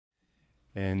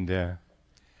And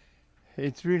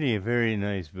it's really a very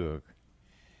nice book.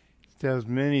 It tells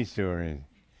many stories.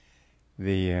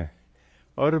 The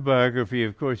autobiography,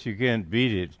 of course, you can't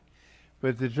beat it.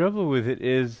 But the trouble with it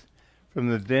is, from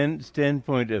the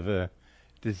standpoint of a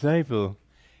disciple,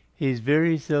 he's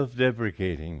very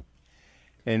self-deprecating.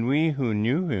 And we who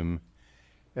knew him,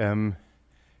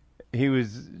 he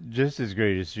was just as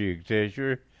great as Sri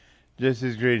Yukteswar, just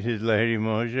as great as Lahiri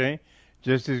Mahasaya,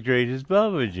 just as great as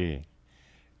Babaji.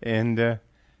 And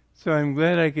so I'm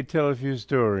glad I could tell a few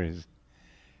stories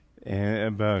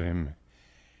about him.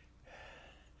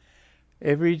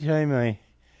 Every time I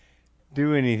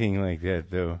do anything like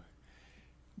that, though,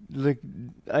 look,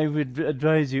 I would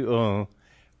advise you all,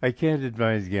 I can't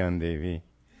advise Gyan Devi,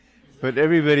 but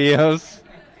everybody else,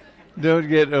 don't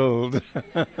get old.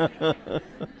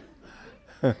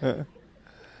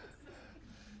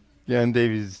 Gyan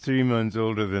Devi is 3 months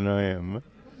older than I am.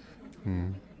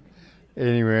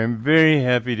 Anyway, I'm very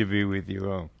happy to be with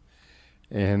you all.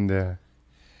 And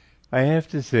I have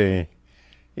to say,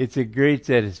 it's a great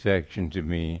satisfaction to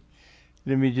me.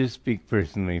 Let me just speak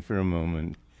personally for a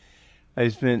moment. I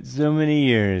spent so many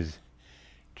years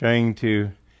trying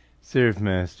to serve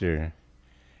Master,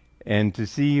 and to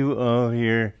see you all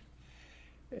here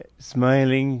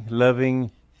smiling,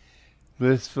 loving,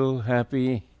 blissful,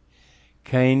 happy,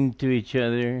 kind to each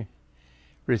other,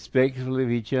 respectful of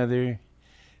each other.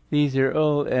 These are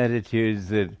all attitudes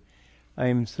that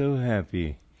I'm so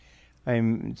happy.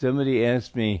 Somebody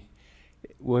asked me,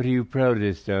 what are you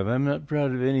proudest of? I'm not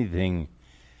proud of anything,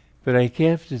 but I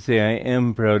have to say I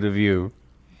am proud of you.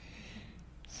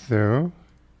 So,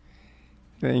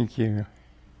 thank you.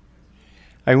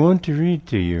 I want to read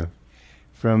to you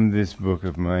from this book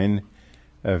of mine,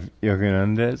 of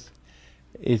Yogananda's.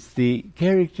 It's the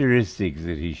characteristics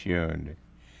that he showed.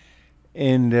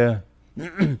 And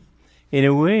in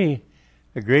a way,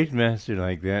 a great master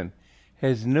like that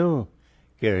has no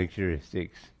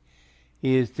characteristics.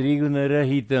 He is triguna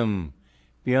rahitam,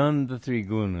 beyond the three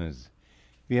gunas,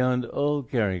 beyond all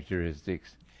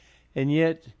characteristics. And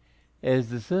yet, as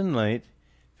the sunlight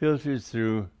filters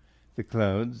through the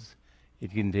clouds,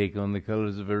 it can take on the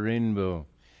colors of a rainbow.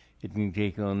 It can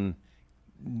take on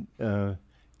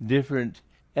different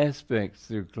aspects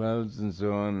through clouds and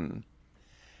so on.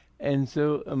 And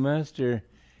so a master,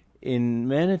 in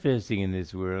manifesting in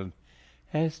this world,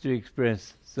 has to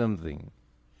express something.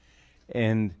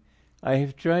 And I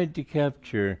have tried to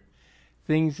capture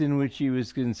things in which he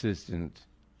was consistent.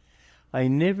 I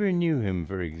never knew him,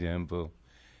 for example,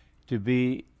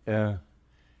 to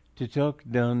talk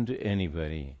down to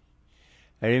anybody.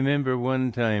 I remember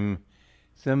one time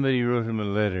somebody wrote him a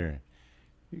letter,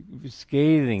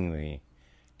 scathingly,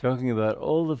 talking about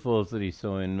all the faults that he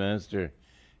saw in Master.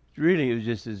 Really, it was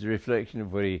just as a reflection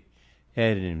of what he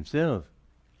had in himself.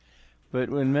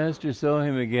 But when Master saw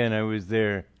him again, I was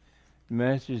there.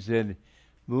 Master said,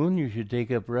 Boone, you should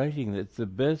take up writing. That's the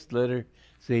best letter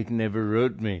Satan ever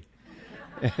wrote me.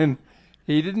 And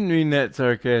he didn't mean that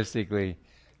sarcastically.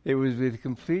 It was with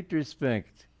complete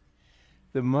respect.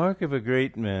 The mark of a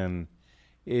great man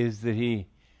is that he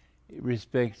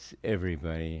respects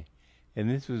everybody. And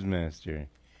this was Master.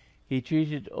 He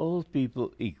treated all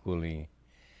people equally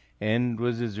and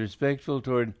was as respectful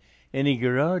toward any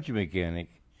garage mechanic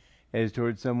as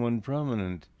toward someone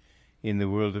prominent in the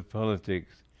world of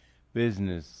politics,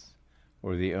 business,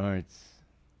 or the arts.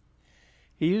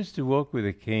 He used to walk with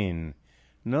a cane,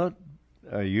 not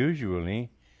usually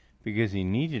because he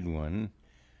needed one,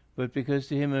 but because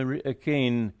to him a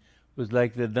cane was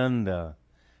like the danda,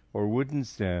 or wooden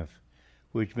staff,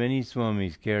 which many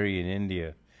swamis carry in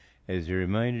India as a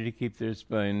reminder to keep their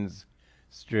spines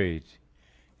straight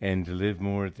and to live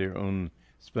more at their own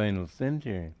spinal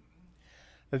center.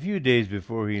 A few days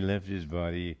before he left his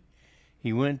body,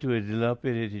 he went to a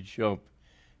dilapidated shop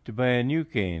to buy a new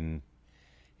cane.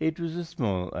 It was a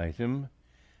small item,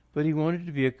 but he wanted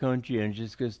to be a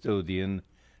conscientious custodian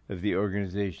of the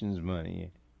organization's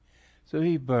money. So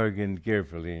he bargained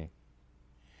carefully.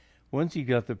 Once he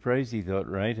got the price he thought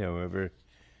right, however,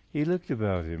 he looked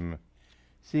about him,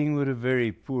 seeing what a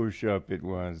very poor shop it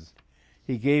was.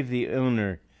 He gave the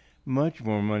owner much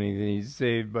more money than he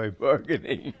saved by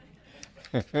bargaining.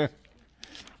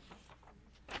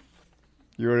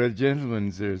 "You're a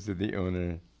gentleman, sir," said the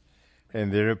owner,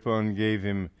 and thereupon gave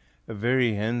him a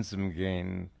very handsome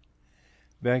cane.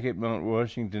 Back at Mount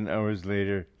Washington, hours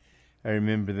later, I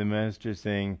remember the master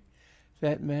saying,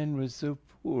 "That man was so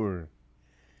poor.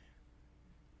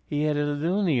 He had a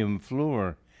linoleum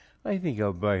floor. I think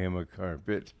I'll buy him a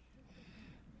carpet."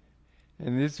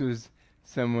 And this was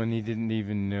someone he didn't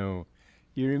even know.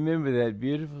 You remember that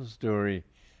beautiful story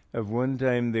of one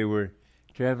time they were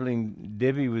traveling.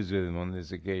 Debbie was with him on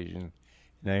this occasion,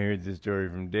 and I heard the story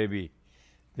from Debbie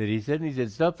that he suddenly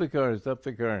said, "Stop the car, stop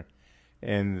the car."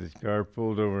 And the car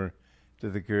pulled over to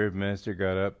the curb. Master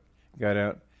got up, got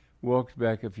out, walked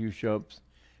back a few shops,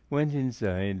 went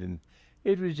inside, and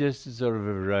it was just a sort of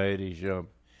a variety shop.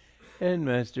 And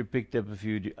Master picked up a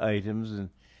few items, and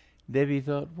Debbie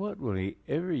thought, what will he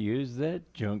ever use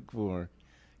that junk for?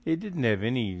 It didn't have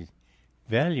any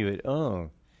value at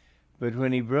all. But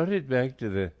when he brought it back to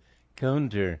the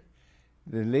counter,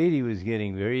 the lady was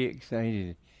getting very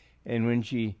excited. And when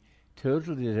she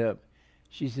totaled it up,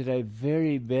 she said, I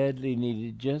very badly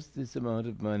needed just this amount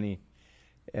of money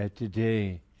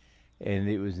today. And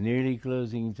it was nearly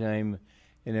closing time,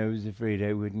 and I was afraid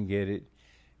I wouldn't get it.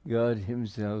 God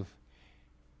himself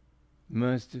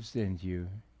must have sent you.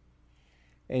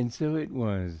 And so it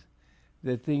was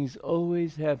that things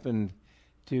always happened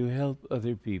to help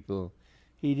other people.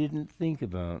 He didn't think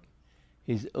about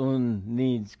his own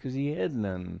needs because he had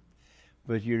none.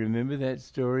 But you remember that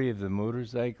story of the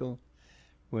motorcycle?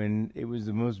 When it was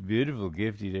the most beautiful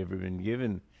gift he'd ever been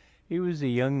given. He was a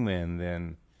young man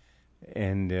then.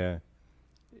 And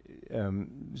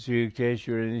Sri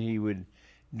Yukteswar and he would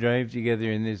drive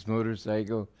together in this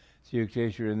motorcycle, Sri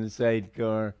Yukteswar in the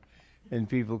sidecar, and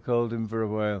people called him for a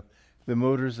while the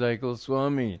motorcycle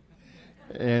Swami.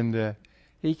 And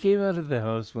he came out of the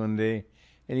house one day,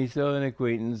 and he saw an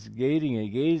acquaintance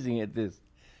gazing at this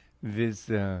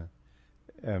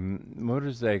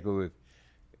motorcycle with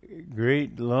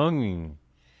great longing.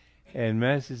 And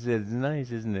Master said, it's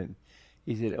nice, isn't it?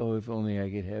 He said, oh, if only I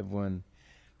could have one.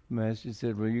 Master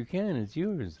said, well, you can, it's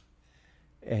yours.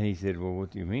 And he said, well,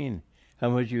 what do you mean? How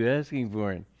much are you asking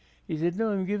for it? He said, no,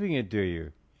 I'm giving it to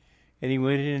you. And he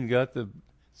went in and got the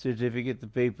certificate, the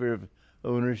paper of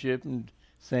ownership, and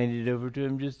signed it over to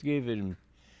him, just gave it him.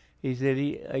 He said,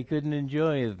 I couldn't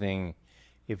enjoy a thing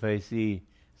if I see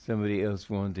somebody else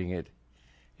wanting it.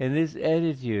 And this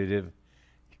attitude of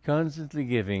constantly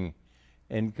giving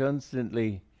and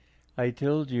constantly, I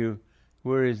told you,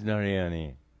 where is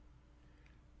Narayani?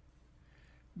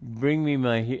 Bring me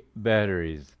my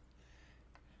batteries.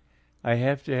 I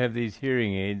have to have these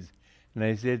hearing aids. And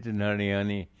I said to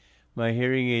Narayani, my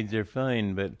hearing aids are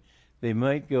fine, but they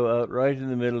might go out right in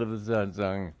the middle of the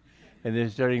satsang, and they're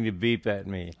starting to beep at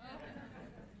me.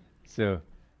 So,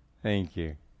 thank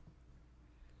you.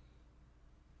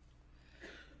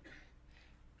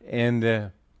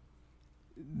 And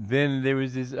then there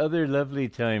was this other lovely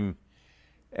time.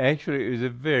 Actually, it was a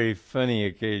very funny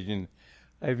occasion.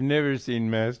 I've never seen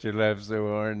Master laugh so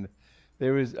hard.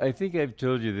 There was, I think I've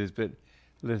told you this, but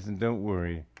listen, don't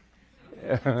worry.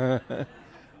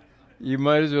 You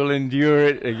might as well endure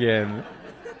it again.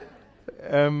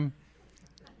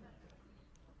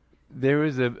 There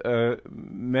was a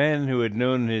man who had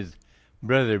known his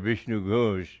brother, Vishnu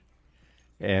Ghosh,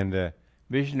 and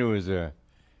Vishnu was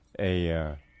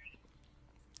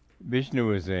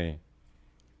a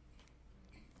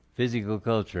physical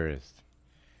culturist,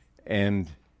 and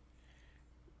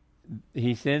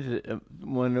he sent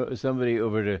somebody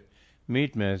over to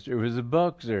meet Master. It was a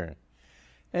boxer,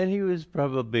 and he was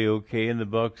probably okay in the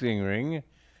boxing ring,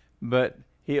 but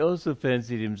he also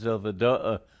fancied himself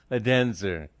a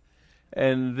dancer,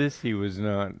 and this he was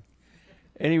not.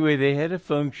 Anyway, they had a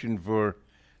function for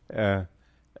a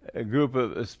group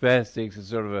of spastics, a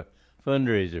sort of a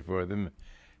fundraiser for them,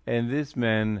 and this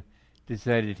man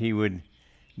decided he would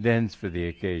dance for the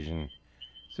occasion.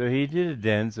 So he did a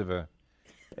dance of a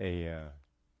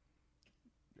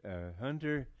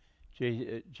hunter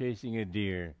chasing a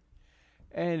deer,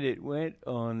 and it went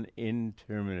on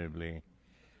interminably.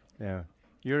 Now,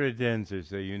 you're a dancer,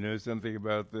 so you know something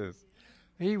about this.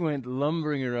 He went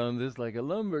lumbering around this like a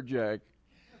lumberjack,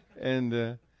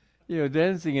 and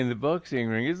dancing in the boxing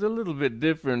ring is a little bit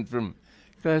different from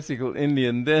classical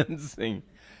Indian dancing.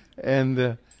 And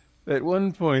at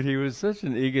one point, he was such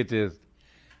an egotist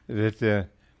that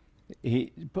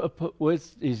he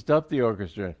stopped the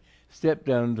orchestra, stepped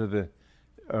down to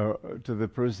the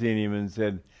proscenium, and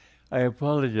said, "I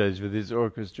apologize for this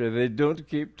orchestra. They don't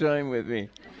keep time with me."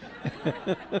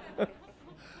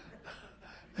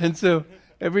 And so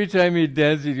every time he'd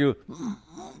dance, he'd go,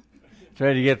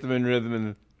 try to get them in rhythm.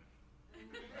 And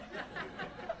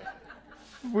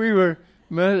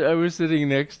I was sitting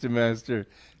next to Master.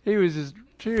 He was just,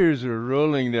 tears were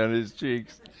rolling down his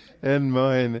cheeks and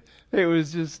mine. It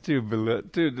was just too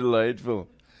delightful.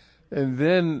 And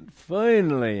then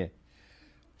finally,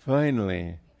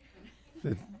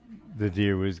 the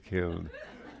deer was killed.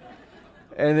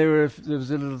 And there was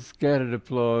a little scattered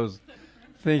applause,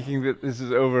 thinking that this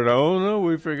is over. Oh no,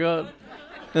 we forgot.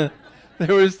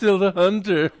 there was still the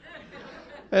hunter.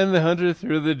 And the hunter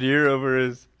threw the deer over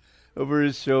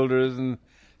his shoulders and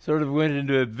sort of went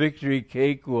into a victory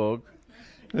cakewalk.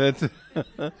 That's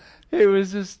it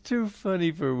was just too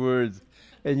funny for words.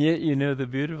 And yet, the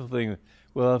beautiful thing.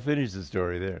 Well, I'll finish the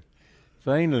story there.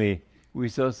 Finally, we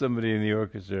saw somebody in the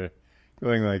orchestra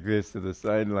going like this to the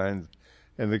sidelines,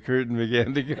 and the curtain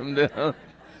began to come down.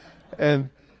 And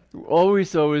all we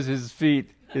saw was his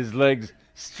feet, his legs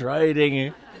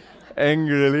striding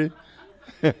angrily.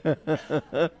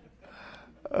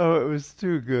 Oh, it was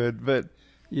too good. But,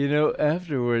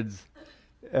 afterwards,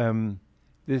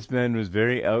 this man was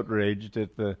very outraged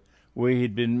at the way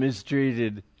he'd been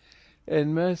mistreated.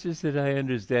 And Master said, I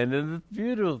understand. And the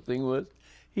beautiful thing was,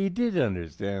 he did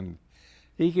understand.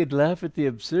 He could laugh at the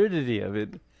absurdity of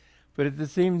it, but at the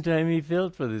same time he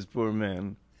felt for this poor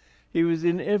man. He was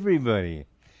in everybody.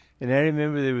 And I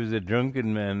remember there was a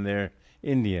drunken man there,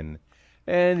 Indian,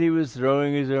 and he was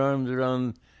throwing his arms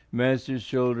around Master's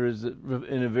shoulders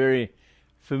in a very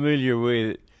familiar way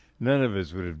that none of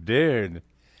us would have dared.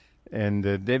 And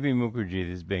Devi Mukherjee,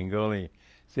 this Bengali,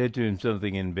 said to him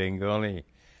something in Bengali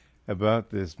about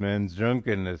this man's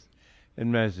drunkenness.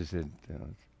 And Master said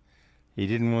he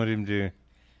didn't want him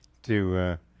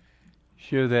to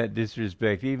show that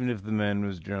disrespect, even if the man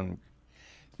was drunk.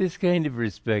 This kind of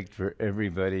respect for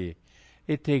everybody,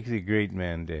 it takes a great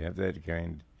man to have that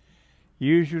kind.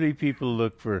 Usually people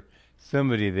look for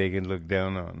somebody they can look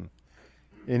down on.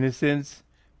 In a sense,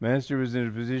 Master was in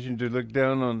a position to look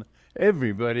down on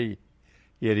everybody,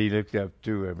 yet he looked up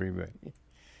to everybody.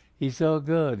 He saw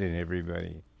God in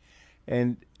everybody.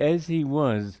 And as he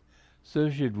was, so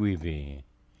should we be.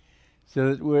 So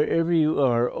that wherever you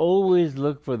are, always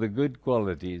look for the good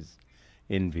qualities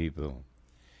in people.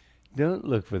 Don't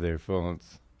look for their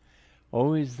faults.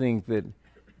 Always think that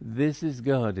this is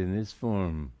God in this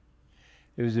form.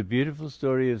 There was a beautiful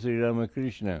story of Sri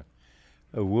Ramakrishna.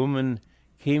 A woman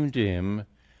came to him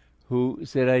who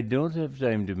said, I don't have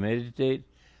time to meditate.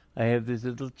 I have this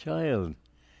little child,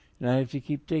 and I have to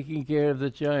keep taking care of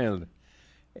the child.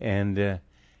 And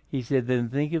he said, then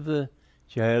think of the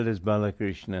child as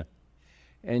Balakrishna,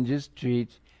 and just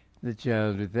treat the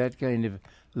child with that kind of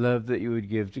love that you would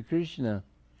give to Krishna.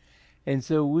 And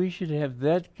so we should have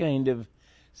that kind of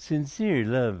sincere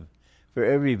love for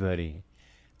everybody.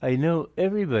 I know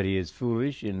everybody is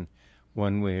foolish in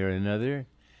one way or another,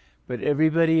 but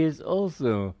everybody is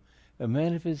also a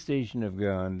manifestation of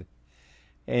God.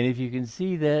 And if you can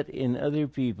see that in other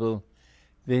people,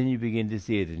 then you begin to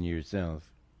see it in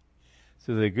yourself.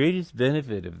 So the greatest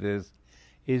benefit of this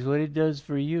is what it does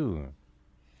for you.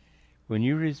 When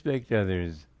you respect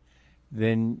others,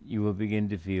 then you will begin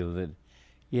to feel that,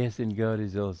 yes, and God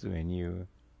is also in you.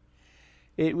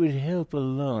 It would help a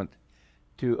lot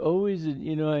to always,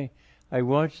 I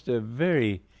watched a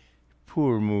very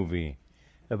poor movie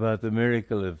about the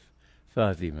miracle of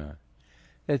Fatima.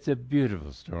 That's a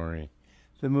beautiful story.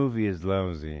 The movie is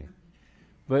lousy.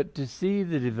 But to see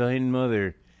the Divine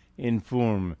Mother in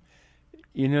form,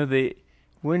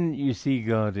 when you see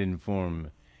God in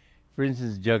form, for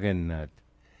instance, Jagannath,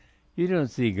 you don't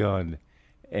see God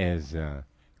as,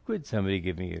 could somebody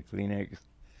give me a Kleenex?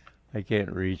 I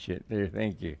can't reach it. There,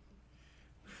 thank you.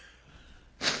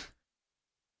 The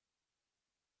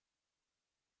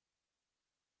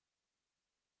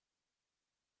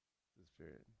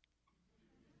Spirit.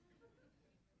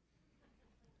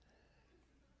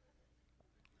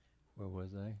 Where was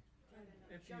I?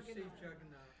 If you see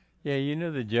Jagannath. Yeah,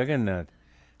 the Jagannath.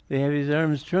 They have his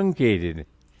arms truncated.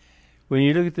 When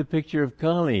you look at the picture of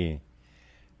Kali,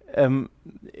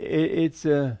 it's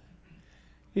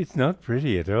not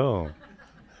pretty at all.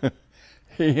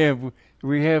 Yeah,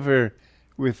 we have her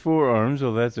with 4 arms.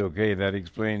 Well, that's okay. That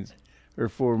explains her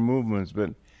 4 movements.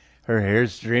 But her hair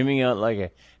streaming out like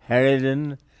a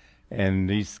harridan, and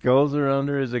these skulls around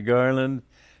her as a garland,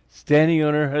 standing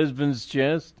on her husband's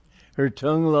chest, her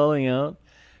tongue lolling out.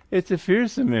 It's a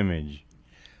fearsome image.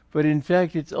 But in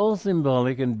fact, it's all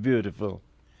symbolic and beautiful.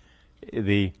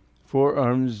 The 4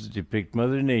 arms depict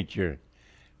Mother Nature,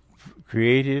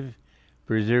 creative,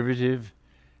 preservative,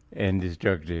 and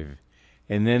destructive.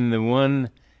 And then the one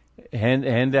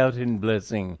hand out in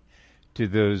blessing to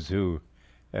those who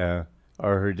are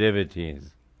her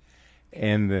devotees.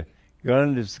 And the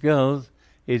garland of skulls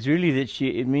is really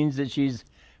it means that she's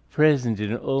present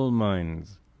in all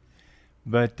minds.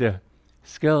 But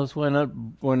skulls, why not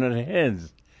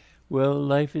heads? Well,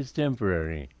 life is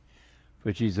temporary,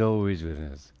 but she's always with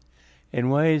us. And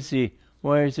why is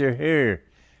her hair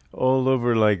all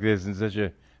over like this in such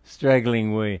a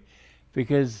straggling way?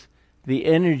 Because the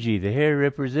hair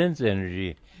represents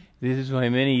energy. This is why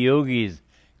many yogis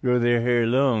grow their hair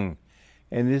long.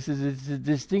 And it's a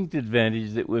distinct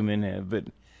advantage that women have. But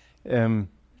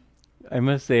I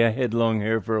must say I had long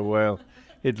hair for a while.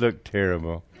 It looked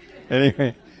terrible.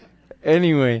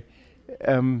 Anyway,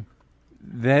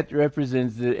 that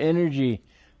represents the energy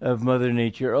of Mother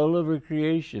Nature all over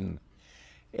creation.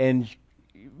 And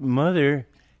Mother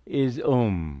is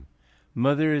Om.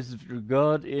 Mother is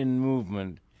God in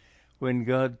movement. When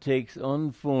God takes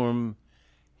on form,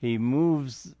 He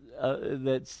moves,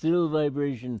 that still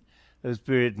vibration of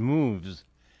spirit moves.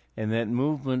 And that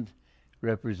movement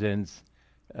represents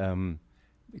the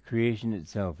creation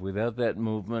itself. Without that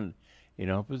movement, in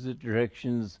opposite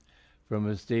directions from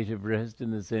a state of rest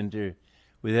in the center,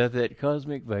 without that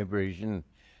cosmic vibration,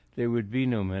 there would be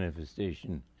no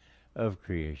manifestation of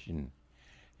creation.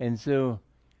 And so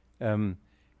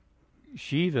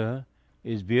Shiva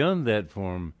is beyond that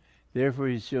form, therefore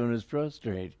he's shown as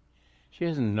prostrate. She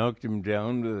hasn't knocked him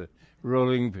down with a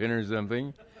rolling pin or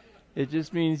something. It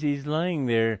just means he's lying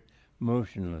there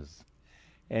motionless.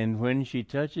 And when she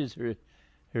touches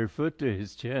her foot to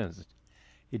his chest,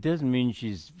 it doesn't mean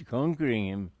she's conquering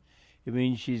him. It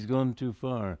means she's gone too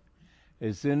far.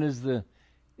 As soon as the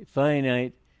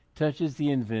finite touches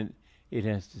the infinite, it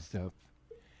has to stop.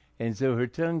 And so her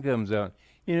tongue comes out.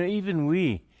 You know, even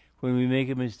we, when we make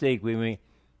a mistake, we may,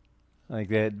 like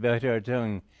that, bite our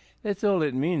tongue. That's all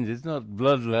it means. It's not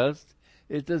bloodlust.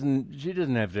 She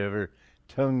doesn't have to have her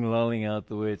tongue lolling out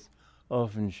the way it's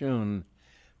often shown.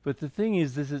 But the thing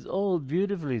is, this is all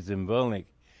beautifully symbolic.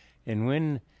 And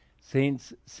when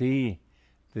saints see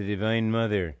the Divine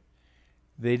Mother,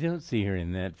 they don't see her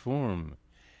in that form.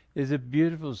 There's a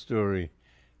beautiful story,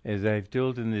 as I've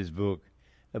told in this book,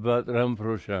 about Ram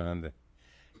Prasad.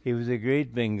 He was a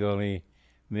great Bengali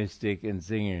mystic and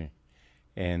singer.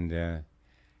 And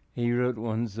he wrote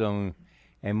one song,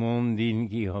 Emon din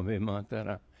ki hobe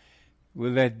matara.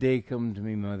 Will that day come to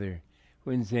me, Mother,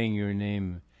 when saying your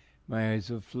name, my eyes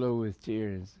will flow with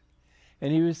tears.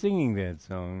 And he was singing that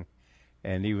song,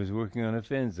 and he was working on a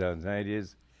fence outside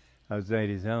his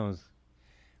house,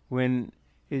 when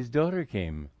his daughter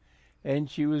came, and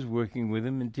she was working with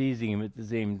him and teasing him at the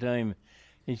same time.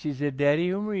 And she said, Daddy,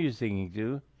 whom are you singing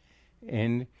to?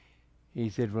 And he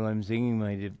said, well, I'm singing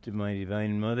to my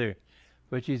Divine Mother,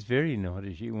 but she's very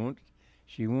naughty. She won't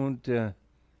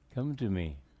come to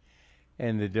me.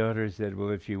 And the daughter said,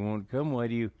 well, if she won't come, why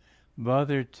do you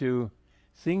bother to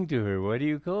sing to her? Why do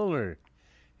you call her?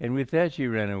 And with that, she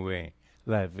ran away,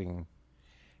 laughing.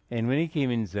 And when he came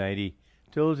inside, he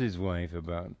told his wife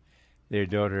about their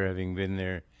daughter having been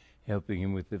there helping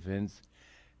him with the fence.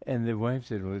 And the wife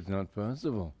said, well, it's not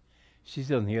possible.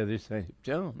 She's on the other side of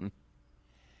town.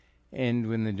 And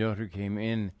when the daughter came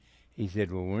in, he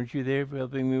said, well, weren't you there for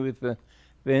helping me with the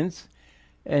fence?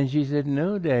 And she said,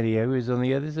 no, Daddy, I was on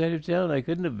the other side of town. I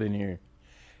couldn't have been here.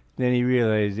 Then he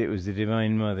realized it was the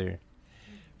Divine Mother.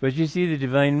 But you see, the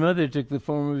Divine Mother took the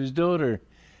form of his daughter.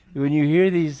 When you hear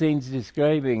these saints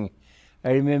describing,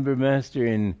 I remember Master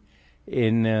in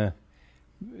the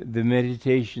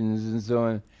meditations and so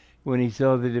on, when he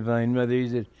saw the Divine Mother, he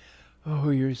said, oh,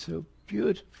 you're so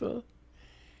beautiful.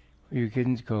 You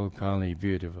couldn't call Kali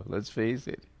beautiful, let's face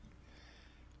it.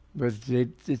 But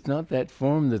it's not that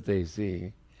form that they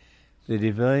see. The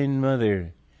Divine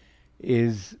Mother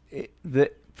is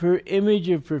the image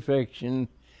of perfection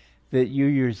that you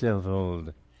yourself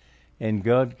hold. And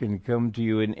God can come to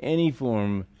you in any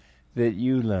form that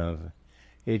you love.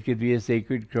 It could be a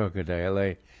sacred crocodile.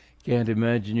 I can't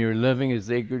imagine you're loving a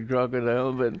sacred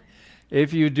crocodile, but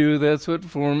if you do, that's what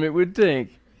form it would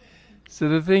take. So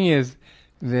the thing is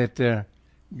that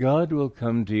God will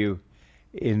come to you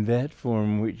in that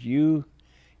form which you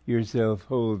yourself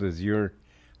hold as your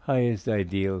highest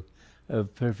ideal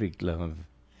of perfect love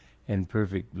and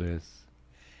perfect bliss.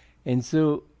 And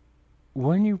so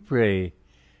when you pray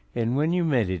and when you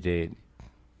meditate,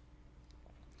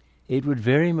 it would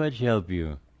very much help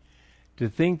you to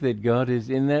think that God is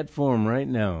in that form right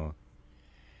now.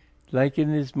 Like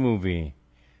in this movie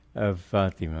of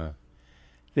Fatima,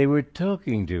 they were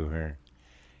talking to her.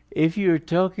 If you're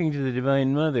talking to the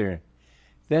Divine Mother,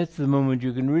 that's the moment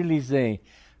you can really say,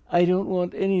 I don't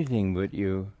want anything but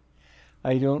you.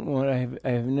 I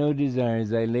have no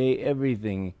desires. I lay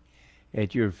everything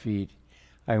at your feet.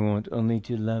 I want only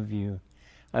to love you.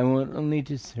 I want only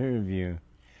to serve you.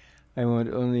 I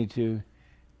want only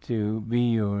to be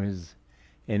yours.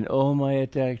 And all my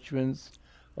attachments,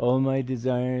 all my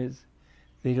desires,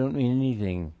 they don't mean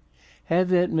anything. Have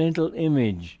that mental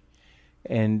image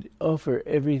and offer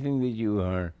everything that you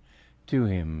are to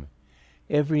Him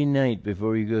every night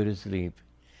before you go to sleep.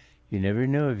 You never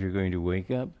know if you're going to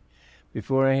wake up.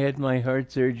 Before I had my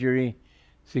heart surgery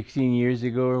 16 years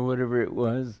ago or whatever it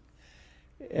was,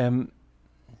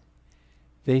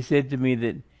 they said to me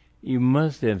that you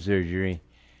must have surgery.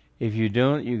 If you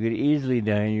don't, you could easily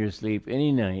die in your sleep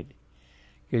any night,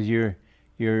 because your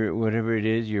whatever it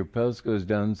is, your pulse goes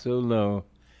down so low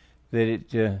that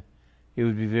it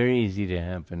would be very easy to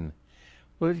happen.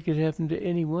 Well, it could happen to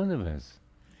any one of us.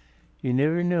 You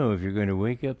never know if you're going to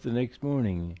wake up the next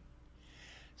morning.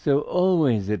 So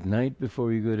always at night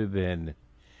before you go to bed,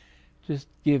 just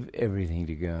give everything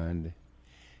to God.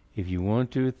 If you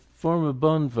want to, form a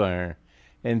bonfire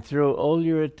and throw all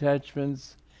your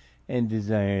attachments and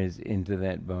desires into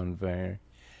that bonfire.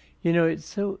 You know, it's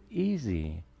so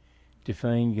easy to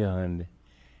find God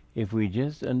if we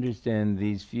just understand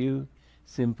these few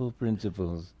simple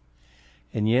principles.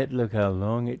 And yet look how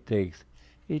long it takes.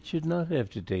 It should not have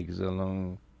to take so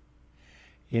long.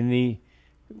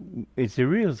 It's a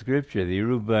real scripture, the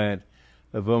Rubaiyat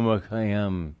of Omar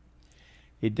Khayyam.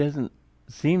 It doesn't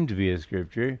seem to be a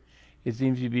scripture. It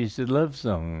seems to be a love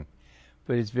song,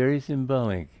 but it's very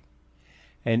symbolic.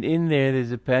 And in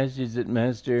there's a passage that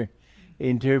Master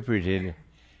interpreted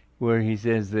where he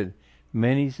says that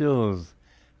many souls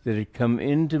that had come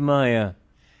into Maya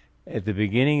at the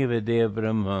beginning of a day of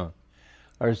Brahma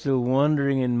are still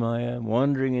wandering in Maya,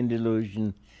 wandering in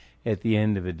delusion at the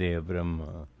end of a day of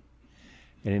Brahma.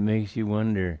 And it makes you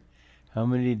wonder, how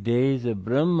many days of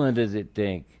Brahma does it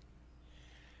take?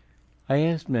 I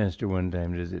asked Master one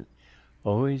time, does it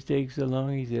always take so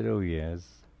long? He said, oh yes.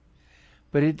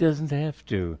 But it doesn't have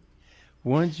to.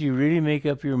 Once you really make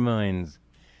up your minds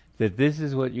that this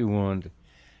is what you want,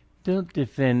 don't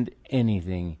defend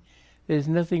anything. There's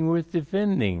nothing worth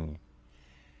defending.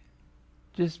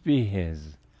 Just be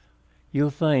His. You'll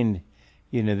find,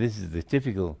 this is the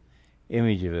typical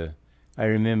image of I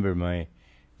remember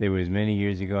there was many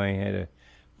years ago, I had a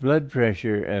blood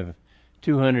pressure of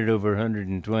 200 over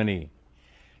 120.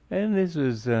 And this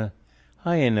was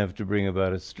high enough to bring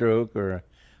about a stroke or a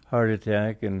heart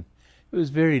attack, and it was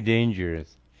very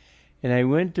dangerous. And I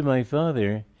went to my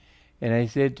father, and I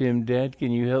said to him, Dad,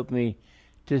 can you help me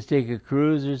just take a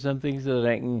cruise or something so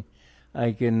that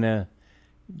I can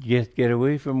get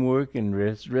away from work and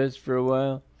rest for a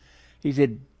while? He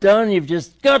said, Don, you've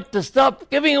just got to stop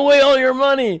giving away all your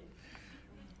money.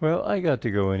 Well, I got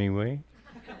to go anyway.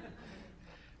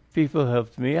 People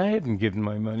helped me. I hadn't given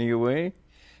my money away.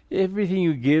 Everything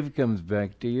you give comes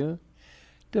back to you.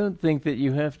 Don't think that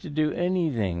you have to do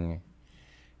anything.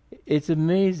 It's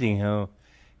amazing how,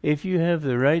 if you have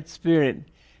the right spirit,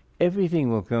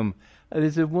 everything will come.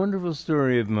 There's a wonderful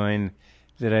story of mine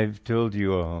that I've told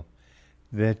you all,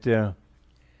 that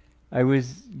I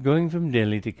was going from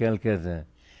Delhi to Calcutta,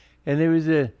 and there was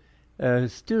a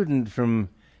student from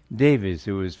Davis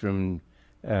who was from,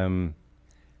 not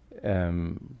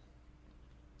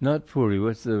Puri,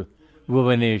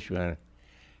 Bhubaneswar,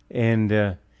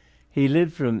 and he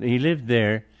lived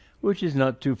there, which is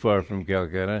not too far from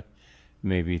Calcutta,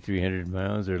 maybe 300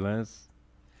 miles or less.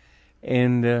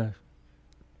 And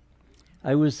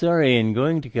I was sorry in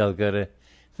going to Calcutta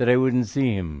that I wouldn't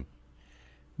see him,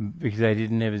 because I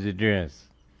didn't have his address.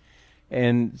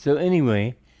 And so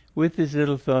anyway, with this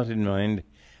little thought in mind,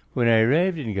 when I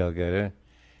arrived in Calcutta,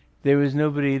 there was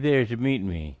nobody there to meet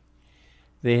me.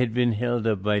 They had been held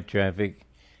up by traffic,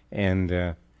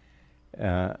 and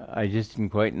I just didn't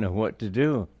quite know what to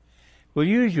do. Well,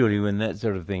 usually when that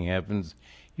sort of thing happens,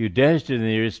 you dash to the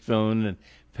nearest phone and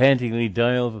pantingly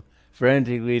dial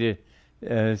frantically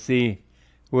to see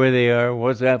where they are,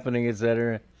 what's happening,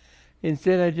 etc.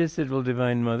 Instead, I just said, well,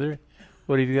 Divine Mother,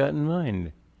 what have you got in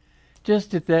mind?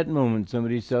 Just at that moment,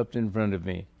 somebody stopped in front of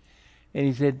me, and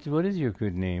he said, what is your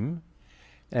good name?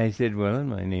 And I said, well,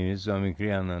 my name is Swami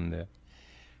Kriyananda.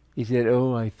 He said,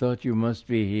 oh, I thought you must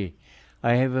be he.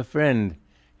 I have a friend,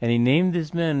 and he named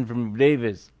this man from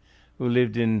Davis, who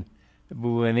lived in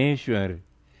Bhubaneswar,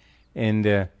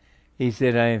 and he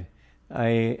said,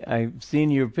 I've seen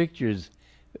your pictures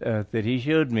that he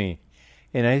showed me.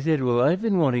 And I said, well, I've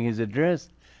been wanting his address.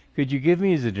 Could you give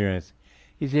me his address?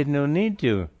 He said, no need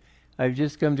to. I've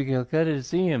just come to Calcutta to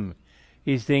see him.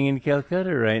 He's staying in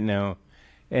Calcutta right now,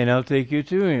 and I'll take you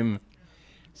to him.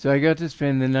 So I got to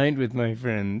spend the night with my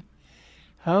friend.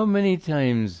 How many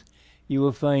times you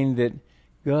will find that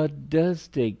God does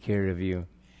take care of you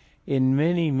in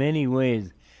many, many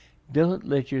ways. Don't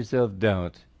let yourself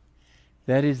doubt.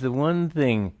 That is the one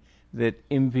thing that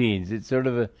impedes. It's sort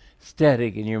of a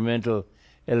static in your mental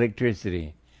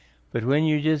electricity. But when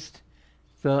you just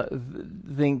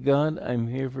think, God, I'm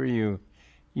here for you.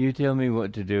 You tell me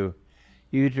what to do.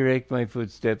 You direct my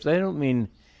footsteps. I don't mean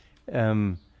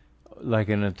like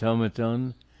an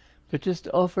automaton, But just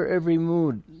offer every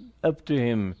mood up to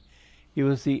him. You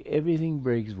will see everything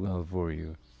breaks well for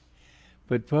you.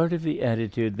 But part of the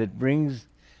attitude that brings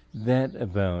that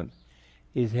about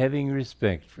is having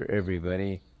respect for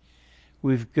everybody.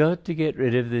 We've got to get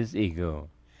rid of this ego,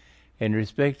 and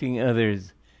respecting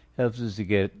others helps us to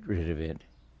get rid of it.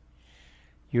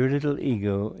 Your little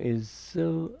ego is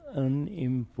so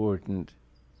unimportant.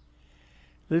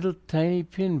 Little tiny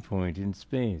pinpoint in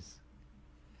space.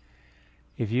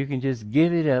 If you can just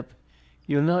give it up,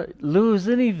 you'll not lose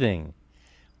anything.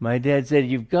 My dad said,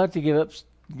 you've got to give up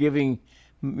giving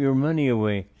your money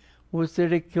away. What's there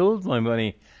to hold my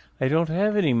money? I don't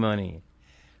have any money.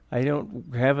 I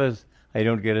don't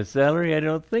get a salary. I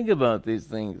don't think about these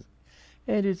things.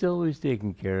 And it's always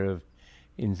taken care of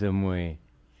in some way.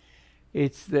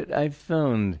 It's that I've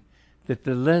found that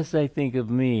the less I think of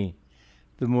me,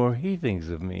 the more he thinks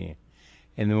of me,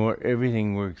 and the more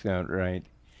everything works out right.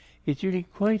 It's really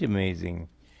quite amazing,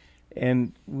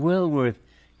 and well worth.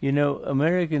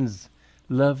 Americans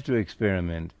love to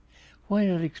experiment. Why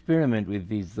not experiment with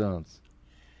these thoughts?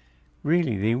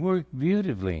 Really, they work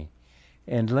beautifully,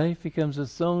 and life becomes a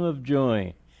song of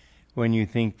joy when you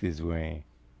think this way.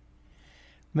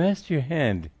 Master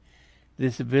had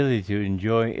this ability to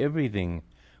enjoy everything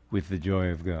with the joy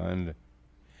of God.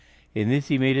 In this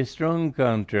he made a strong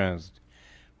contrast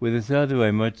with a sadhu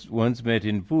I once met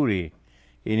in Puri,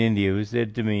 in India, who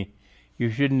said to me, "You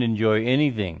shouldn't enjoy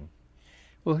anything."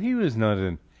 Well, he was not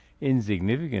an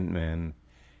insignificant man.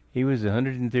 He was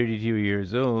 132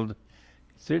 years old. It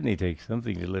certainly takes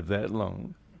something to live that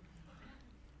long.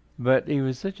 But he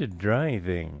was such a dry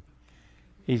thing.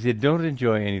 He said, "Don't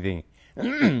enjoy anything."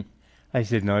 I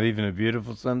said, "Not even a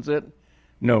beautiful sunset?"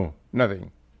 "No,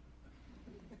 nothing."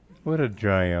 What a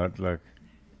dry outlook.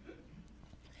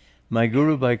 My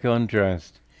guru, by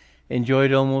contrast,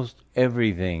 enjoyed almost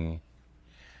everything.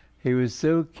 He was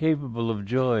so capable of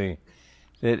joy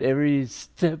that every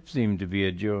step seemed to be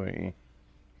a joy.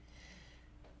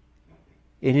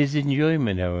 In his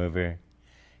enjoyment, however,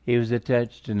 he was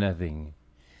attached to nothing.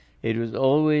 It was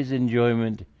always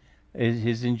enjoyment.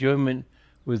 His enjoyment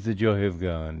was the joy of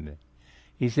God.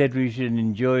 He said we should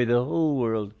enjoy the whole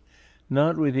world,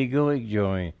 not with egoic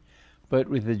joy, but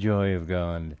with the joy of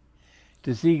God.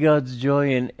 To see God's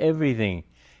joy in everything,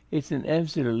 it's an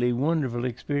absolutely wonderful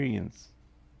experience.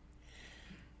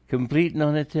 Complete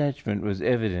non-attachment was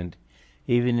evident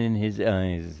even in his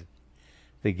eyes,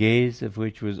 the gaze of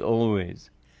which was always,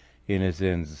 in a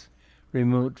sense,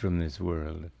 remote from this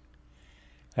world.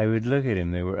 I would look at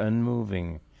him, they were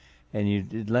unmoving, and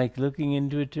you'd like looking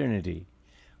into eternity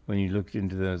when you looked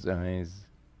into those eyes.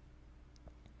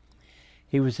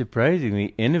 He was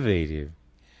surprisingly innovative.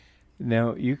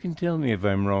 Now, you can tell me if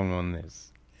I'm wrong on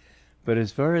this, but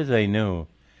as far as I know,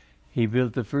 he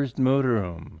built the first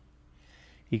motorhome.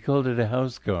 He called it a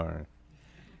house car,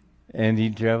 and he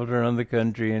traveled around the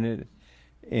country in it,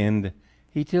 and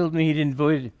he told me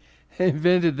he'd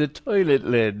invented the toilet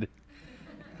lid.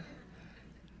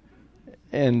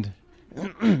 And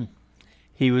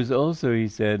he was also, he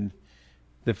said,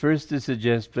 the first to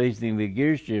suggest placing the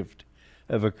gear shift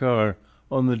of a car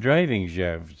on the driving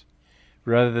shaft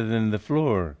rather than the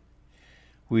floor.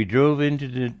 We drove into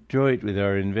Detroit with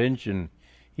our invention,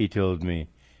 he told me.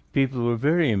 People were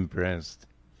very impressed.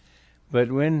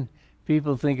 But when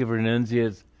people think of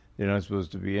renunciates, they're not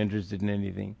supposed to be interested in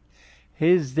anything.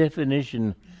 His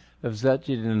definition of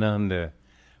Satchidananda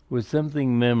was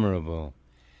something memorable.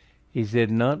 He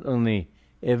said not only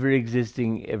ever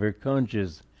existing, ever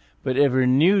conscious, but ever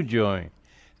new joy.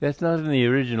 That's not in the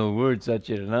original word,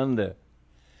 Satchidananda,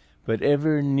 but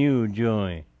ever new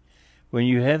joy. When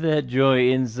you have that joy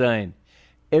inside,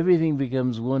 everything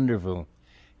becomes wonderful.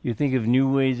 You think of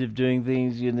new ways of doing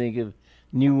things, you think of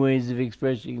new ways of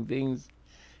expressing things,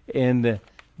 and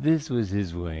this was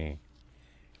his way.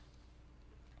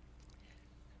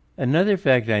 Another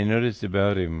fact I noticed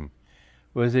about him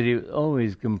was that he was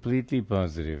always completely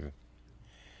positive.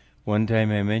 One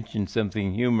time I mentioned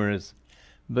something humorous,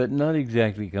 but not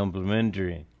exactly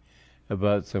complimentary,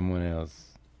 about someone else.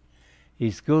 He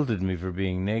scolded me for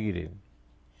being negative.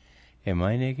 "Am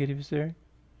I negative, sir?"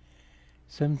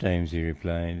 "Sometimes," he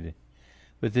replied,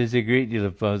 "but there's a great deal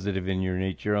of positive in your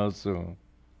nature also."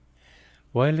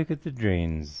 "Why look at the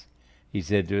drains," he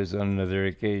said to us on another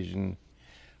occasion,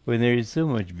 "when there is so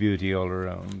much beauty all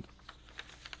around?"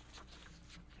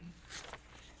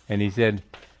 And he said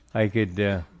I could,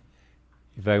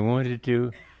 if I wanted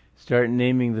to, start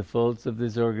naming the faults of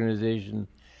this organization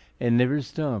and never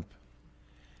stop.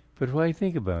 But why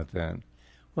think about that?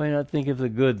 Why not think of the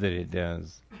good that it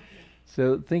does?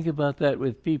 So think about that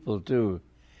with people, too.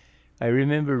 I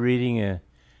remember reading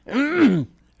a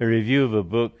review of a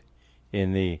book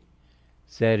in the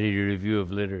Saturday Review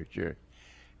of Literature,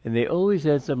 and they always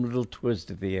had some little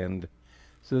twist at the end.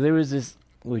 So there was this,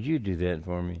 would you do that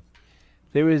for me?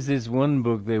 There was this one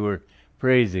book they were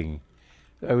praising.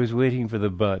 I was waiting for the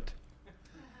but.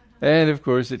 And of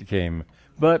course it came.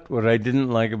 But what I didn't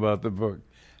like about the book,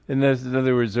 and that's in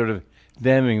other words sort of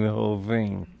damning the whole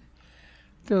thing.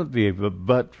 Don't be a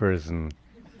but person.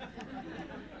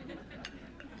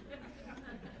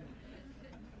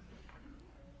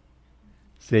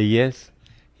 Say yes,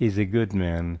 he's a good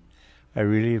man. I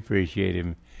really appreciate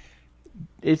him.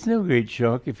 It's no great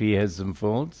shock if he has some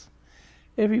faults.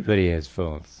 Everybody has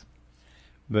faults.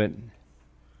 But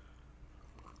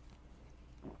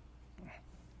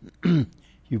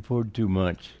you poured too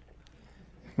much.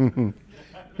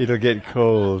 It'll get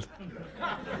cold.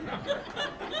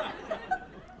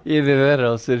 Either that or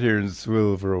I'll sit here and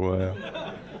swill for a while.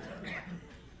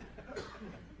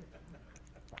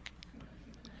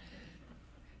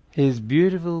 His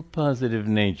beautiful, positive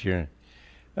nature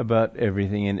about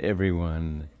everything and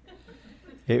everyone.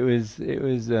 It was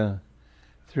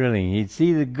thrilling. He'd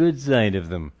see the good side of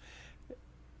them.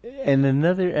 And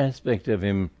another aspect of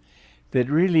him that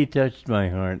really touched my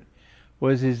heart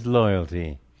was his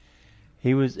loyalty.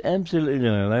 He was absolutely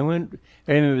loyal. I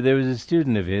remember there was a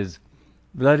student of his,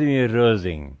 Vladimir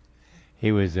Rosing.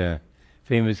 He was a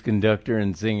famous conductor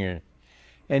and singer.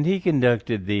 And he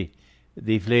conducted the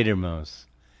Fledermaus,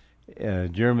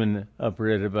 German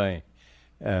operetta by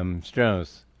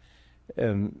Strauss.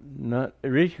 Not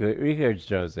Richard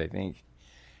Strauss, I think.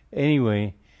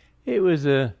 Anyway, it was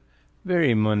a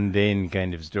very mundane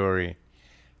kind of story,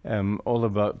 all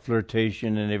about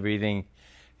flirtation and everything.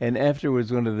 And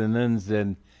afterwards, one of the nuns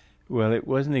said, "Well, it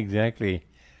wasn't exactly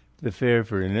the fare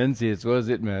for enunciates, was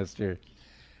it, Master?"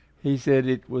 He said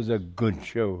it was a good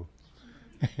show.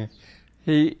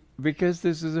 Because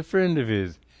this was a friend of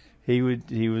his, he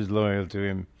was loyal to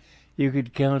him. You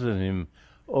could count on him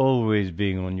always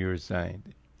being on your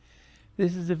side.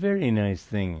 This is a very nice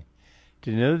thing,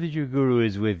 to know that your guru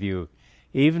is with you,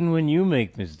 even when you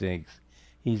make mistakes.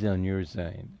 He's on your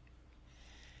side.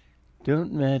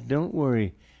 Don't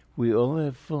worry. We all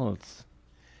have faults.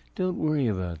 Don't worry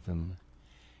about them.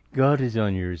 God is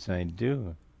on your side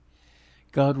too.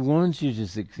 God wants you to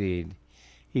succeed.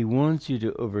 He wants you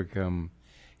to overcome.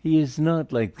 He is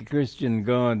not like the Christian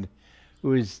God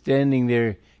who is standing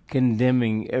there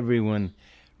condemning everyone.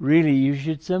 Really, you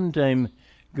should sometime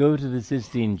go to the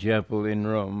Sistine Chapel in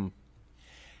Rome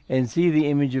and see the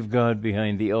image of God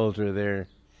behind the altar there.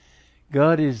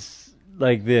 God is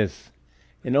like this,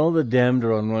 and all the damned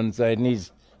are on one side, and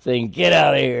he's saying, "Get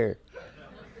out of here."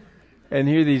 And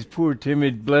here these poor,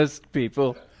 timid, blessed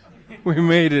people, we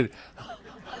made it.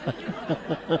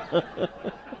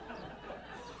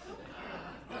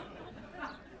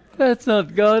 That's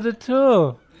not God at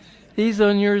all. He's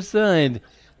on your side.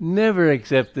 Never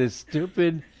accept this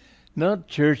stupid, not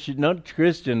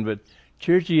Christian, but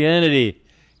churchianity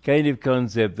kind of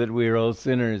concept that we're all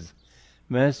sinners.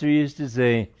 Master used to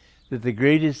say that the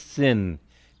greatest sin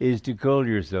is to call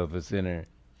yourself a sinner.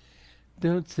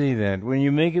 Don't say that. When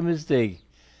you make a mistake,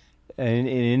 and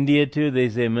in India too, they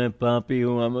say, "My papi,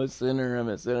 oh, I'm a sinner."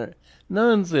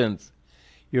 Nonsense.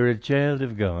 You're a child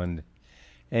of God.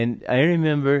 And I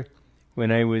remember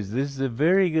this is a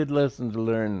very good lesson to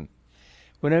learn.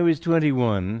 When I was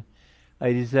 21,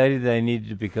 I decided that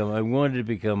I wanted to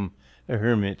become a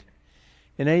hermit.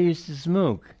 And I used to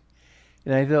smoke.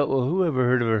 And I thought, well, who ever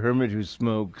heard of a hermit who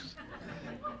smokes?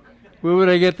 Where would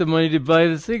I get the money to buy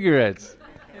the cigarettes?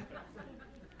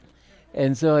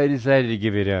 And so I decided to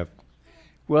give it up.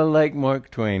 Well, like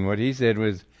Mark Twain, what he said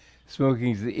was,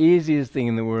 smoking's the easiest thing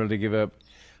in the world to give up.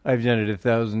 I've done it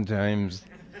 1,000 times.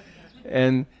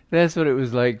 And that's what it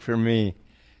was like for me,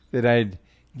 that I'd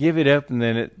give it up, and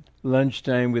then at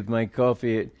lunchtime with my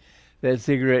coffee, that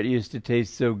cigarette used to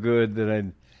taste so good that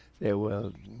I'd say,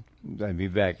 well, I'd be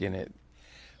back in it.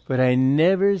 But I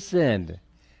never said,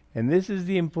 and this is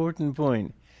the important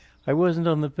point, I wasn't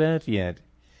on the path yet,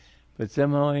 but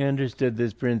somehow I understood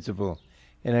this principle,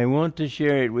 and I want to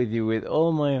share it with you with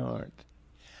all my heart.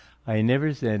 I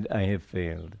never said I have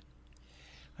failed.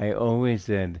 I always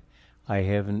said I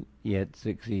haven't yet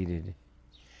succeeded.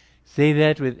 Say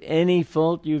that with any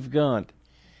fault you've got.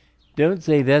 Don't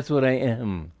say that's what I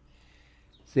am.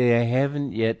 Say I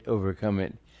haven't yet overcome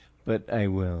it, but I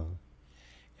will.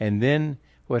 And then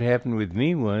what happened with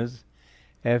me was,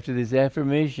 after this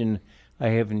affirmation, I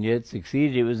haven't yet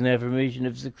succeeded, it was an affirmation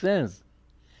of success.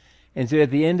 And so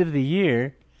at the end of the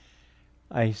year,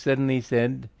 I suddenly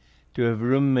said to a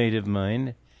roommate of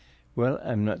mine, well,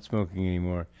 I'm not smoking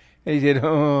anymore. And he said,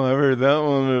 "Oh, I've heard that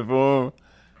one before."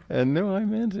 And no, I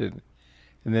meant it.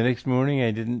 And the next morning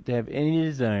I didn't have any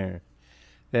desire.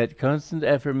 That constant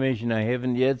affirmation, "I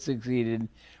haven't yet succeeded,"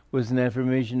 was an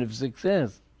affirmation of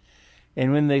success.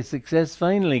 And when the success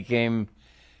finally came,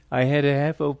 I had a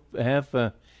half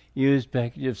a used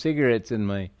package of cigarettes in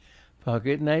my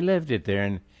pocket, and I left it there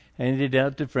and handed it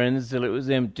out to friends till it was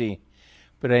empty.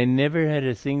 But I never had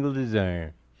a single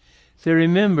desire. So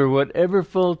remember, whatever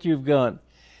fault you've got,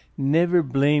 never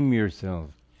blame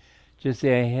yourself. Just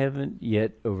say, "I haven't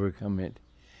yet overcome it."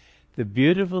 The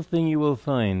beautiful thing you will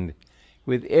find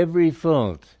with every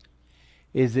fault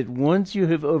is that once you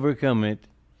have overcome it,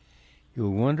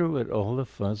 you'll wonder what all the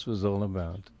fuss was all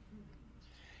about.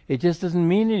 It just doesn't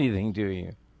mean anything to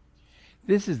you.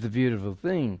 This is the beautiful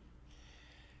thing.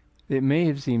 It may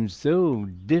have seemed so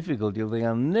difficult, you'll think,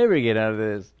 "I'll never get out of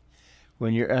this."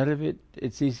 When you're out of it,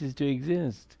 it ceases to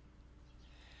exist.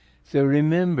 So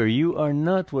remember, you are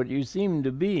not what you seem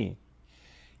to be.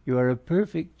 You are a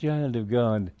perfect child of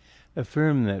God.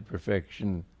 Affirm that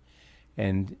perfection,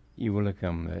 and you will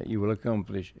become that. You will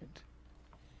accomplish it.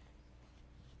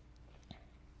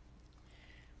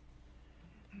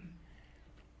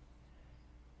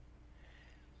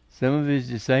 Some of his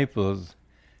disciples,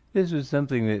 this was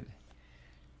something that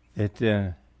it's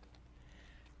an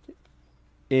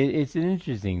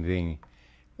interesting thing.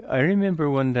 I remember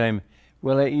one time,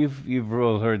 well, you've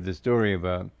all heard the story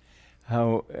about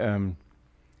how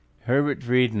Herbert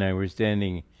Fried and I were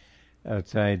standing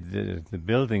outside the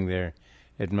building there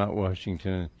at Mount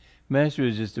Washington. Master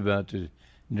was just about to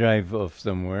drive off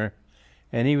somewhere,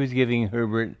 and he was giving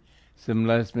Herbert some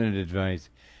last-minute advice.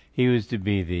 He was to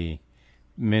be the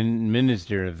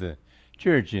minister of the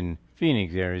church in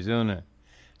Phoenix, Arizona.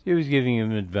 He was giving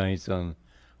him advice on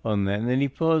that, and then he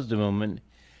paused a moment,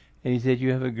 and he said,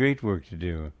 "You have a great work to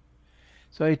do."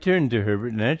 So I turned to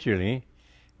Herbert, naturally,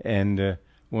 and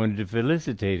wanted to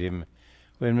felicitate him,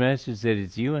 when Master said,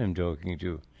 "It's you I'm talking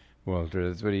to, Walter."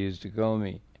 That's what he used to call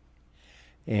me.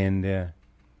 And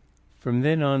from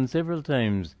then on, several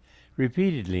times,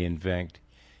 repeatedly in fact,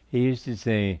 he used to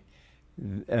say,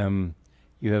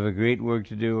 "You have a great work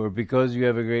to do," or "Because you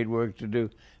have a great work to do,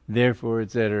 therefore,"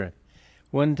 etc.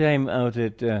 One time out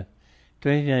at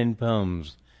 29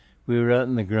 Palms, we were out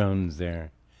in the grounds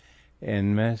there,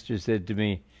 and Master said to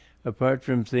me, "Apart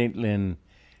from St. Lin,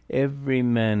 every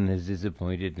man has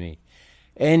disappointed me,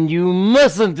 and you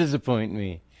mustn't disappoint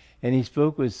me." And he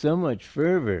spoke with so much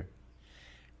fervor.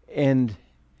 And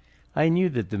I knew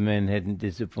that the men hadn't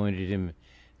disappointed him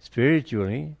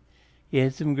spiritually. He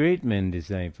had some great men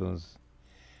disciples.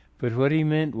 But what he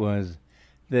meant was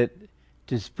that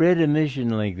to spread a mission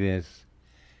like this,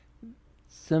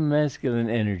 some masculine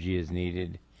energy is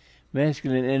needed.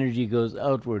 Masculine energy goes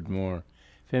outward more.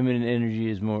 Feminine energy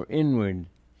is more inward.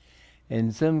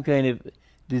 And some kind of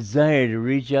desire to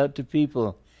reach out to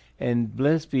people and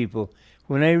bless people.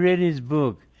 When I read his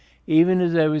book, even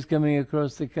as I was coming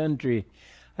across the country,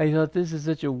 I thought, this is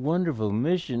such a wonderful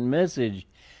mission message.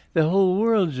 The whole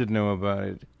world should know about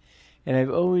it. And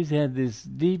I've always had this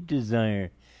deep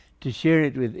desire to share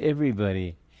it with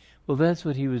everybody. Well, that's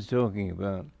what he was talking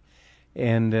about.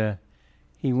 And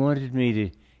he wanted me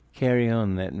to carry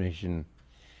on that mission.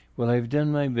 Well, I've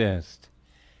done my best,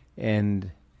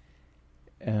 and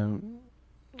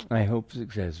I hope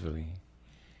successfully.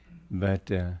 But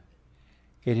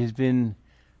it has been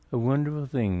a wonderful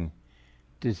thing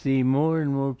to see more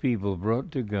and more people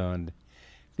brought to God.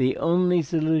 The only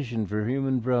solution for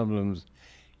human problems,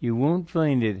 you won't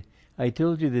find it. I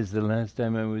told you this the last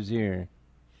time I was here.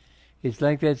 It's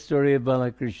like that story of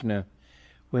Balakrishna,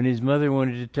 when his mother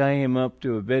wanted to tie him up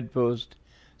to a bedpost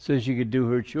so she could do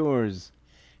her chores,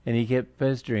 and he kept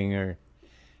pestering her.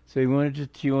 So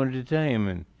she wanted to tie him,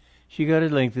 and she got a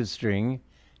length of string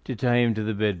to tie him to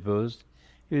the bedpost.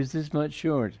 It was this much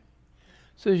short.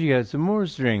 So she got some more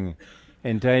string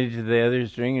and tied it to the other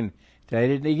string and tied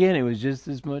it again. It was just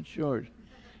this much short.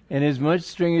 And as much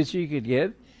string as she could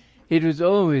get, it was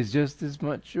always just this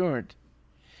much short.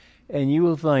 And you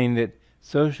will find that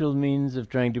social means of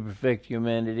trying to perfect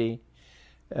humanity,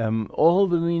 all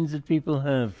the means that people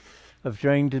have of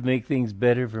trying to make things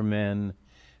better for man,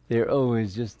 they're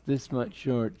always just this much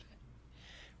short.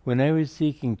 When I was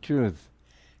seeking truth,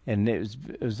 and it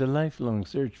was a lifelong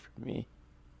search for me,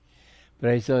 but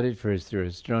I sought it first through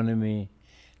astronomy,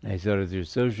 and I sought it through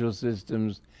social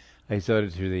systems, I sought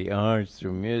it through the arts,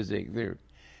 through music, through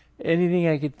anything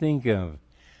I could think of.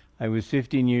 I was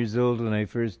 15 years old when I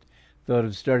first thought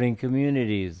of starting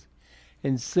communities.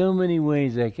 In so many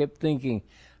ways I kept thinking,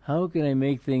 how can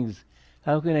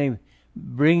I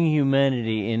bring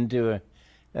humanity into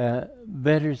a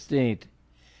better state?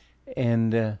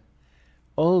 And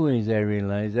always I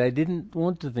realized I didn't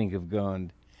want to think of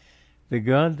God. The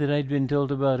God that I'd been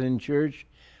told about in church,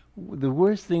 the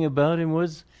worst thing about him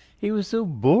was he was so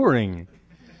boring.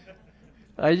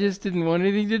 I just didn't want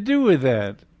anything to do with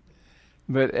that.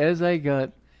 But as I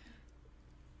got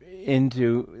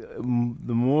into,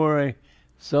 the more I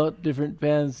sought different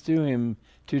paths to him,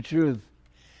 to truth,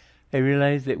 I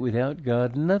realized that without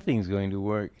God, nothing's going to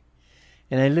work.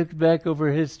 And I looked back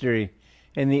over history,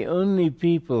 and the only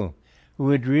people who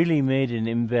had really made an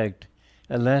impact,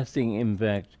 a lasting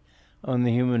impact, on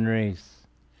the human race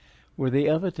were the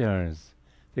avatars,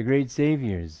 the great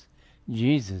saviors,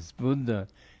 Jesus, Buddha,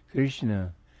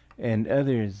 Krishna, and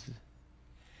others.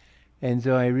 And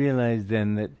so I realized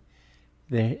then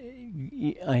that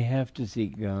I have to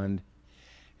seek God.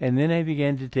 And then I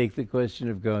began to take the question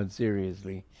of God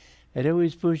seriously. I'd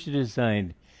always pushed it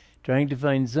aside, trying to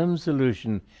find some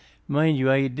solution. Mind you,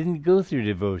 I didn't go through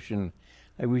devotion.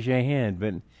 I wish I had,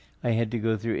 but I had to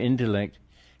go through intellect.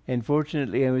 And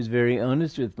fortunately, I was very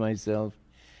honest with myself,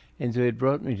 and so it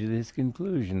brought me to this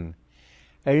conclusion.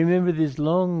 I remember this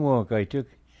long walk I took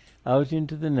out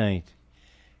into the night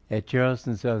at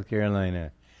Charleston, South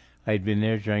Carolina. I'd been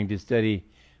there trying to study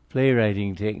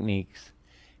playwriting techniques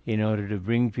in order to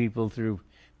bring people through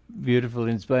beautiful,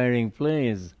 inspiring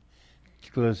plays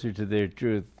closer to their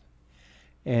truth.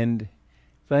 And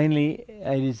finally,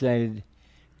 I decided,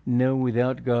 no,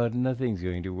 without God, nothing's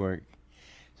going to work.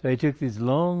 So I took this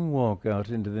long walk out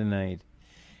into the night,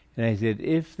 and I said,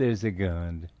 if there's a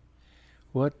God,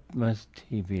 what must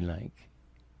he be like?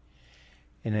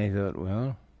 And I thought,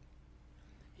 well,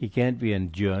 he can't be a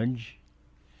judge.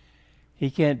 He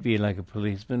can't be like a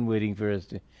policeman waiting for us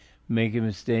to make a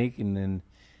mistake and then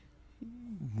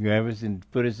grab us and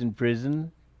put us in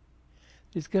prison.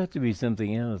 There's got to be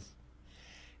something else.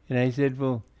 And I said,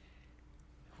 well,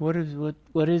 what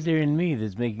is there in me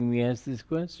that's making me ask this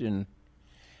question?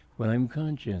 Well, I'm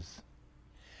conscious.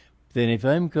 Then if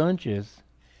I'm conscious,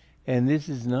 and this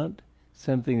is not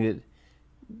something that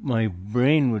my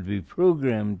brain would be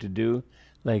programmed to do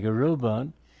like a robot,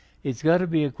 it's got to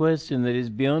be a question that is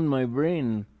beyond my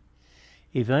brain.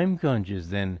 If I'm conscious,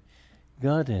 then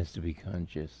God has to be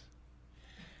conscious.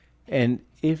 And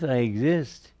if I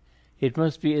exist, it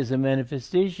must be as a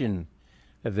manifestation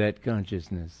of that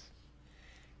consciousness.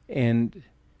 And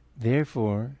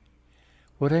therefore,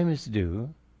 what I must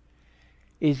do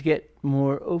is be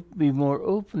more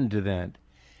open to that.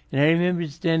 And I remember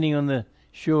standing on the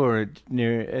shore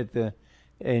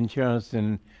in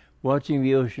Charleston, watching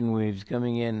the ocean waves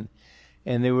coming in,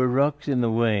 and there were rocks in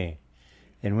the way.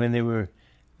 And when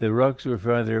the rocks were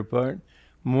farther apart,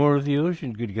 more of the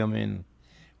ocean could come in.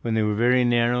 When they were very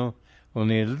narrow,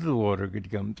 only a little water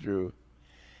could come through.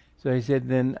 So I said,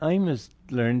 then I must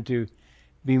learn to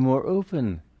be more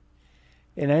open.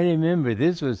 And I remember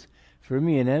this was, for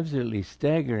me, an absolutely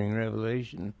staggering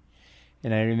revelation.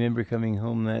 And I remember coming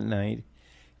home that night,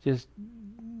 just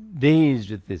dazed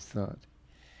with this thought.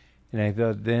 And I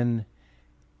thought, then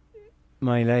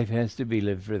my life has to be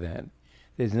lived for that.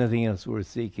 There's nothing else worth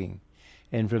seeking.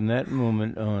 And from that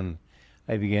moment on,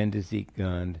 I began to seek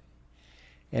God.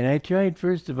 And I tried,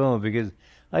 first of all, because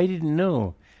I didn't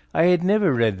know. I had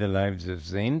never read the lives of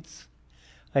saints.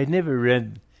 I'd never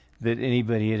read that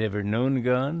anybody had ever known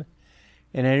God.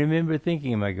 And I remember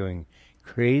thinking, am I going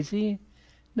crazy?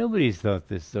 Nobody's thought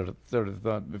this sort of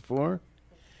thought before.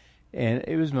 And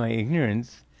it was my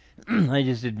ignorance. I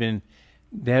just had been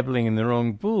dabbling in the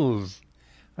wrong pools.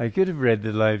 I could have read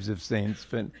the lives of saints,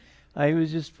 but I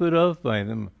was just put off by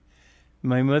them.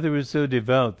 My mother was so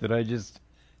devout that I just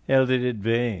held it at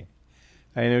bay.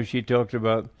 I know she talked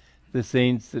about the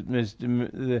saints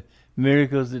the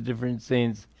miracles that different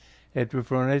saints had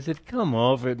performed. I said, come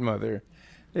off it, Mother.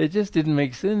 It just didn't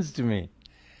make sense to me.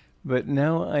 But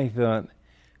now I thought,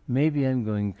 maybe I'm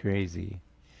going crazy.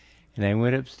 And I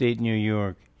went upstate New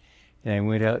York, and I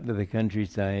went out into the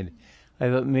countryside. I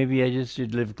thought maybe I just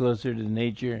should live closer to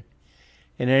nature.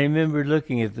 And I remember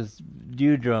looking at this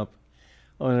dewdrop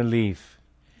on a leaf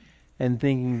and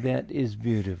thinking, that is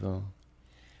beautiful.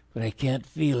 But I can't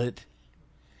feel it.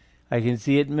 I can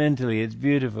see it mentally. It's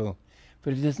beautiful.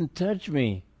 But it doesn't touch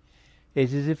me.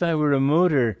 It's as if I were a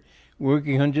motor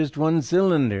working on just one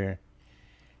cylinder.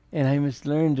 And I must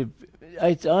learn to...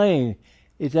 It's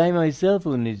I myself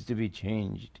who needs to be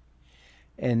changed.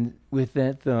 And with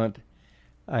that thought,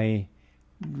 I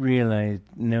realized,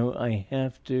 no, I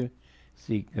have to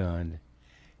seek God.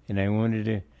 And I wanted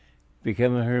to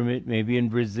become a hermit, maybe in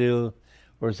Brazil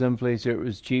or someplace where it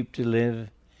was cheap to live.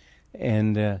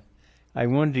 And I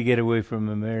wanted to get away from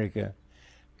America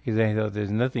because I thought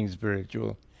there's nothing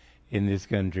spiritual in this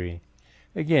country.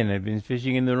 Again, I've been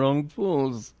fishing in the wrong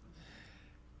pools.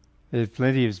 There's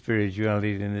plenty of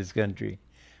spirituality in this country,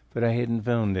 but I hadn't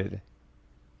found it.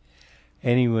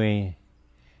 Anyway,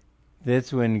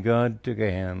 that's when God took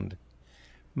a hand.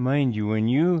 Mind you, when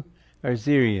you are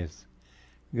serious,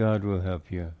 God will help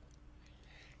you.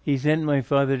 He sent my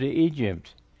father to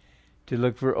Egypt to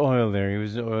look for oil there. He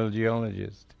was an oil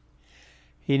geologist.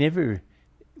 He never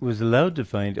was allowed to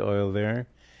find oil there.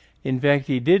 In fact,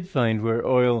 he did find where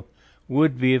oil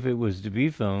would be if it was to be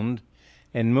found,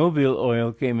 and Mobile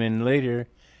Oil came in later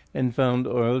and found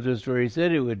oil just where he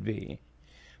said it would be.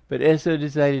 But Esso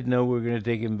decided, no, we're going to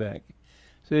take him back.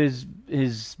 So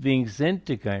his being sent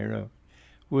to Cairo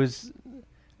was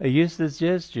a useless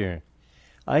gesture.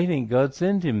 I think God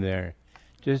sent him there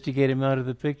just to get him out of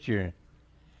the picture.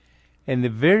 And the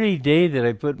very day that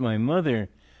I put my mother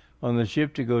on the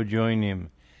ship to go join him,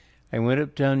 I went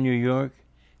uptown New York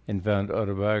and found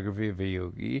Autobiography of a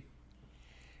Yogi.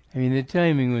 I mean, the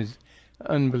timing was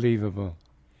unbelievable.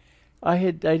 I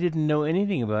didn't know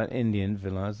anything about Indian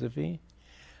philosophy.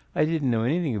 I didn't know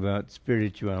anything about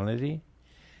spirituality.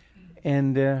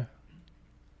 And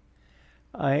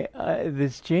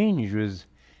this change was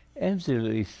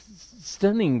absolutely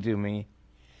stunning to me.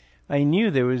 I knew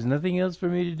there was nothing else for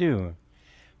me to do.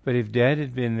 But if Dad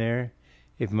had been there,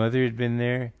 if Mother had been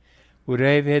there, would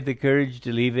I have had the courage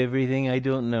to leave everything? I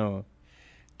don't know.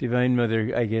 Divine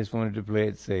Mother, I guess, wanted to play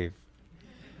it safe.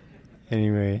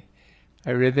 Anyway,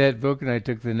 I read that book and I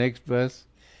took the next bus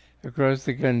across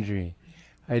the country.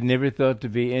 I'd never thought to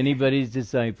be anybody's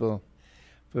disciple,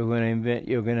 but when I met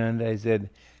Yogananda, I said,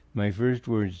 my first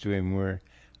words to him were,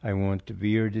 I want to be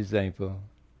your disciple.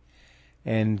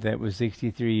 And that was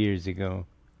 63 years ago.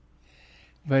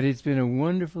 But it's been a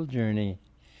wonderful journey.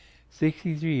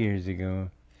 63 years ago,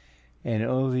 and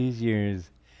all these years,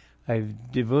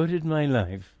 I've devoted my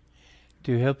life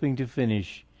to helping to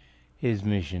finish his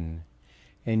mission.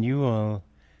 And you all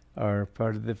are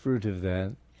part of the fruit of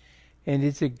that. And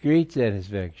it's a great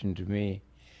satisfaction to me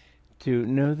to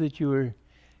know that you are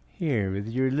here with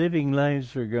your living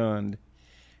lives for God.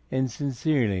 And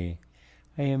sincerely,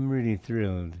 I am really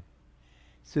thrilled.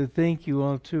 So thank you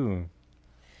all too.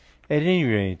 At any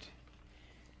rate,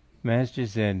 Master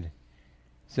said,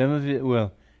 some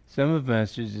of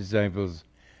Master's disciples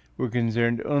were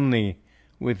concerned only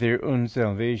with their own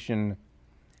salvation.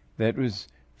 That was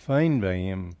fine by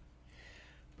him.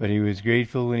 But he was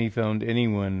grateful when he found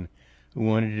anyone who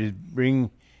wanted to bring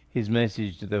his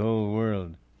message to the whole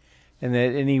world. And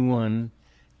that anyone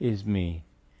is me.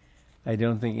 I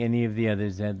don't think any of the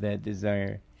others had that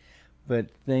desire. But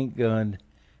thank God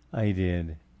I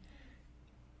did.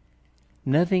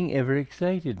 Nothing ever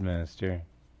excited Master.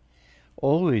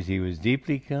 Always he was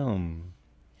deeply calm.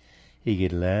 He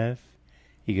could laugh.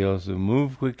 He could also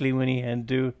move quickly when he had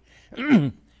to.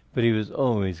 But he was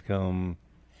always calm.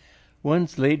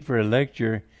 Once late for a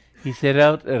lecture, he set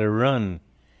out at a run.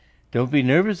 Don't be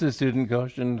nervous, the student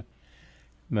cautioned.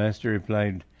 Master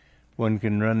replied, one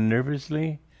can run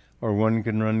nervously or one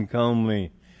can run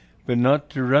calmly. But not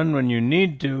to run when you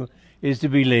need to is to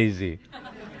be lazy.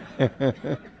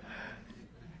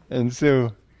 And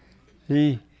so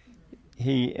he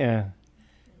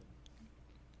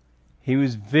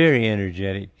was very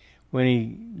energetic. When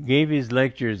he gave his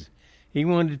lectures, he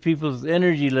wanted people's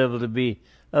energy level to be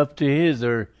up to his,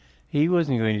 or he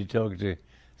wasn't going to talk to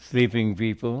sleeping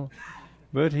people.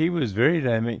 But he was very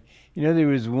dynamic. You know, there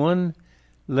was one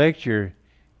lecture,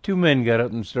 two men got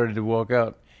up and started to walk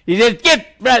out. He said,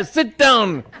 sit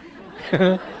down.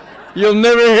 You'll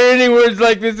never hear any words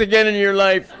like this again in your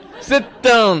life. Sit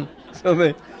down. So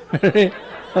they...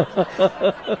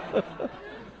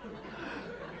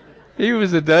 He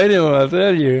was a dynamo, I'll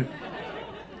tell you.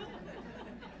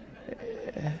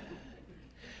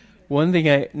 One thing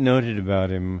I noted about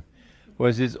him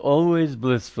was his always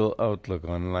blissful outlook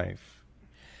on life.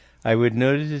 I would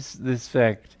notice this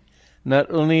fact not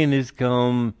only in his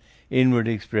calm inward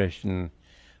expression,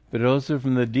 but also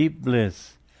from the deep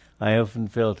bliss I often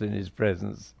felt in his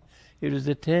presence. It was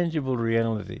a tangible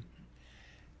reality.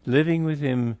 Living with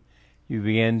him, you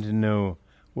began to know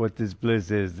what this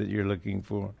bliss is that you're looking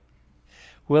for.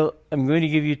 Well, I'm going to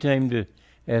give you time to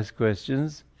ask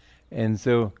questions, and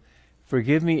so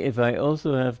forgive me if I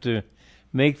also have to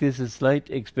make this a slight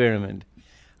experiment.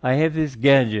 I have this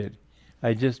gadget.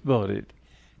 I just bought it,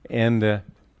 and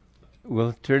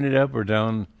we'll turn it up or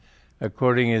down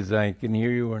according as I can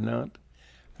hear you or not.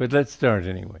 But let's start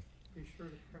anyway. Be sure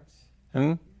to press.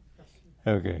 Press.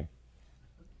 Okay.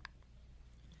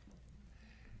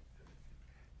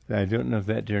 I don't know if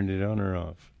that turned it on or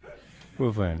off.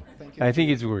 We'll find. I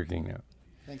think it's working now.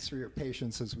 Thanks for your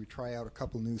patience as we try out a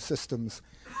couple new systems.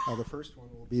 The first one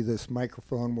will be this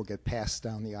microphone will get passed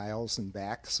down the aisles and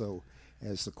back, so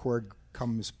as the cord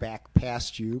comes back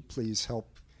past you, please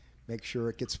help make sure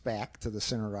it gets back to the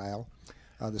center aisle.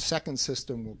 The second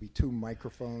system will be two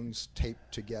microphones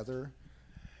taped together.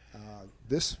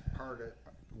 This part,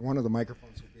 one of the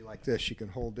microphones will be like this. You can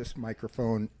hold this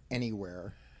microphone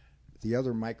anywhere. The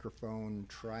other microphone,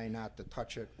 try not to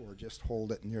touch it or just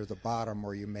hold it near the bottom,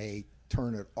 or you may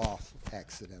turn it off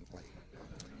accidentally.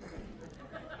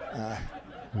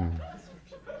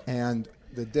 And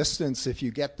the distance, if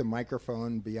you get the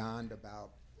microphone beyond about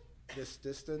this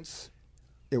distance,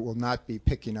 it will not be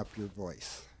picking up your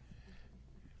voice.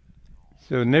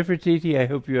 So Nefertiti, I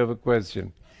hope you have a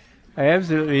question. I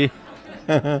absolutely,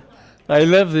 I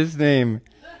love this name.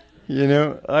 You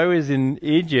know, I was in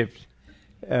Egypt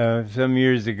some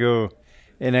years ago,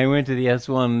 and I went to the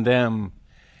Aswan Dam,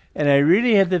 and I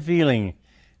really had the feeling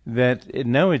that,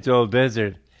 now it's all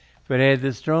desert, but I had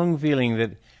the strong feeling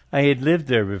that I had lived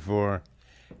there before,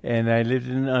 and I lived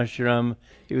in an ashram.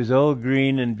 It was all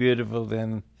green and beautiful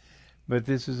then, but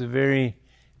this was a very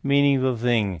meaningful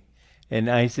thing, and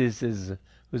Isis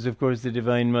was of course the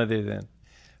Divine Mother then.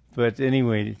 But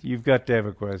anyway, you've got to have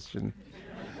a question.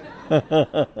 If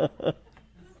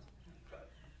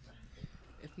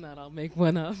not, I'll make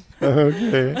one up.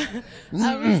 Okay.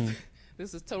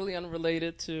 This is totally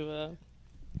unrelated to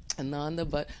Ananda,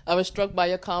 but I was struck by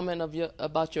your comment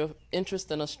about your interest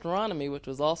in astronomy, which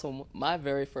was also my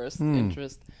very first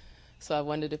interest. So I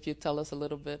wondered if you'd tell us a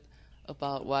little bit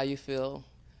about why you feel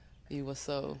you were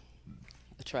so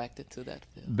attracted to that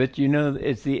field. But you know,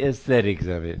 it's the aesthetics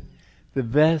of it, the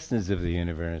vastness of the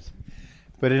universe.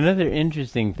 But another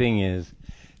interesting thing is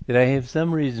that I have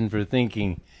some reason for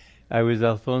thinking I was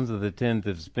Alfonso X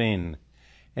of Spain,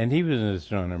 and he was an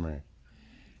astronomer.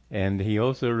 And he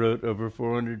also wrote over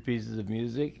 400 pieces of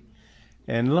music,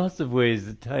 and lots of ways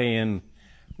that tie in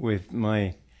with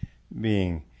my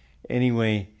being.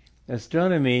 Anyway,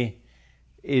 astronomy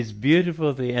is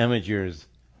beautiful to the amateurs,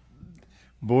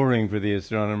 boring for the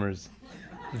astronomers.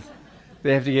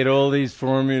 They have to get all these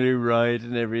formulae right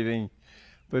and everything.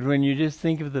 But when you just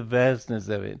think of the vastness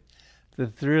of it, the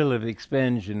thrill of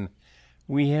expansion,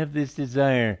 we have this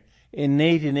desire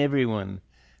innate in everyone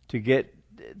to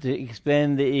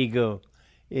expand the ego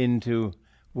into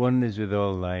oneness with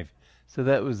all life. So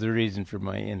that was the reason for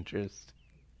my interest.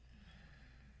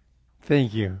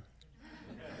 Thank you.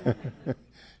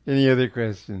 Any other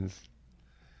questions?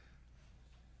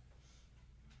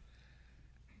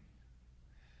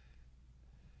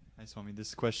 Hi, Swami.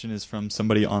 This question is from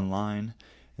somebody online,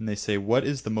 and they say, what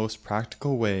is the most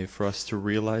practical way for us to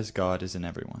realize God is in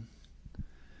everyone?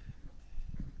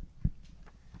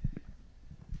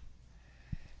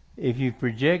 If you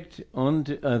project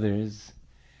onto others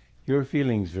your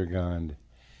feelings for God,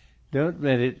 don't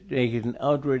let it make it an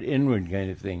outward-inward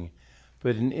kind of thing,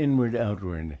 but an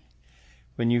inward-outward.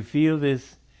 When you feel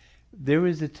this, there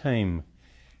was a time,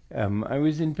 I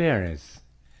was in Paris,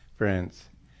 France,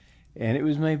 and it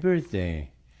was my birthday,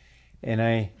 and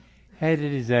I had a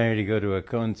desire to go to a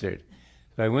concert.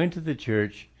 So I went to the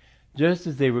church just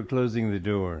as they were closing the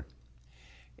door,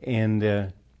 and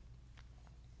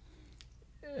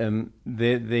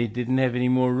they didn't have any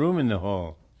more room in the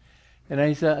hall. And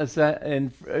I saw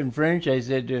in French, I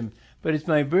said to him, "But it's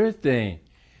my birthday."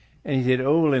 And he said,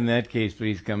 "Oh, well, in that case,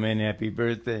 please come in, happy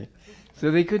birthday."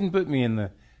 So they couldn't put me in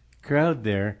the crowd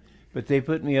there, but they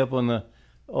put me up on the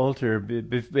altar,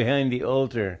 behind the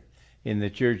altar in the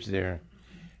church there.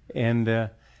 And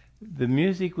the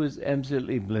music was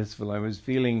absolutely blissful. I was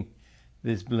feeling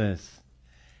this bliss.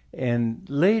 And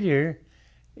later,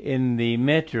 in the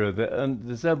metro,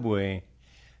 the subway,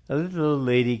 a little old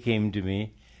lady came to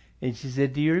me, and she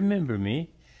said, "Do you remember me?"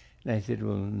 And I said,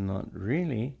 "Well, not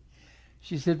really."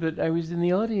 She said, "But I was in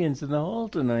the audience in the hall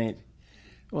tonight."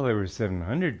 Well, there were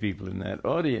 700 people in that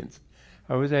audience.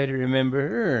 How was I to remember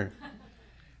her?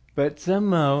 But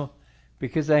somehow,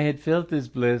 because I had felt this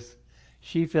bliss,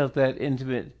 she felt that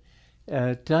intimate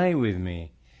tie with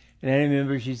me. And I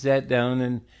remember she sat down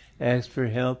and asked for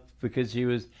help because she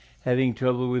was having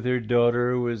trouble with her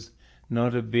daughter who was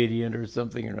not obedient or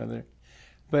something or other.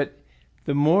 But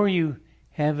the more you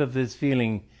have of this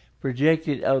feeling, project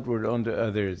it outward onto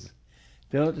others.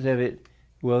 Don't have it,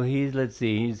 well, he's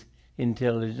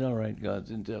intelligent. All right, God's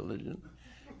intelligent.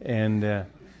 And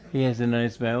he has a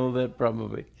nice smile. Oh, that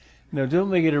probably. No,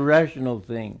 don't make it a rational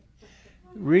thing.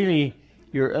 Really,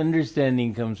 your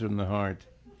understanding comes from the heart,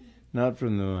 not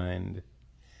from the mind.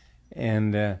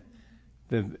 And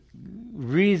the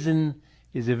reason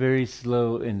is a very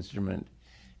slow instrument,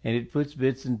 and it puts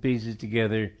bits and pieces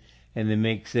together and they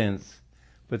make sense,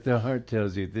 but the heart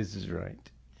tells you this is right.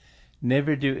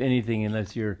 Never do anything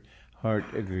unless your heart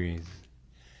agrees.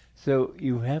 So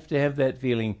you have to have that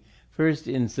feeling first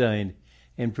inside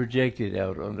and project it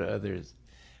out onto others.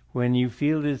 When you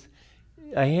feel this,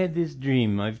 I had this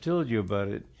dream, I've told you about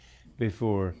it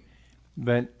before,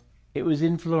 but it was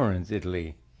in Florence,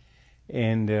 Italy,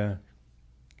 and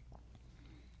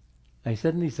I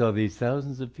suddenly saw these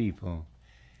thousands of people,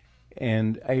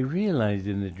 and I realized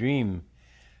in the dream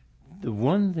the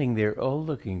one thing they're all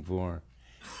looking for.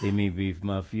 They may be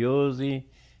mafiosi,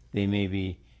 they may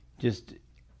be just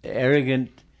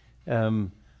arrogant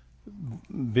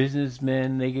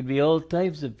businessmen, they could be all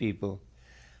types of people,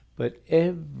 but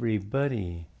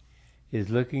everybody is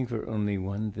looking for only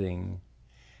one thing.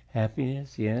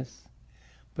 Happiness, yes,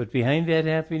 but behind that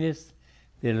happiness,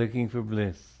 they're looking for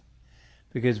bliss,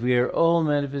 because we are all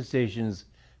manifestations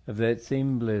of that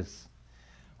same bliss.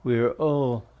 We are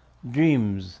all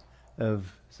dreams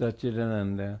of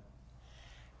Satchidananda,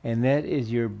 and that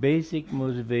is your basic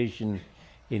motivation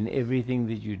in everything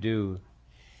that you do.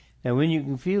 Now, when you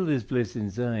can feel this bliss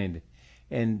inside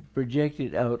and project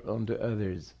it out onto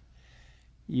others,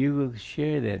 you will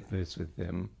share that bliss with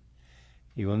them.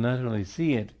 You will not only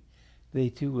see it, they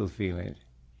too will feel it.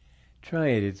 Try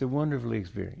it. It's a wonderful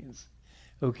experience.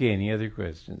 Okay, any other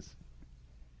questions?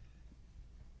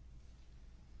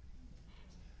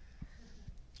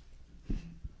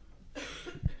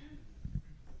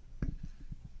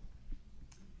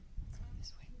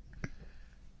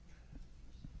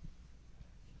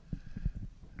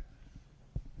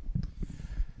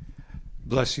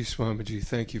 Bless you, Swamiji.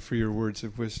 Thank you for your words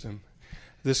of wisdom.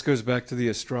 This goes back to the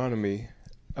astronomy.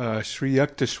 Sri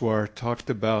Yukteswar talked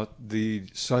about the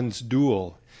sun's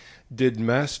dual. Did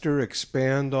Master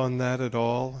expand on that at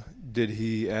all? Did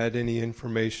he add any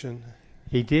information?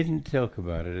 He didn't talk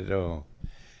about it at all.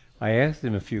 I asked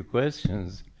him a few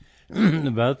questions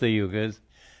about the yugas.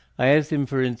 I asked him,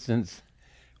 for instance,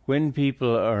 when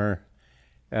people are,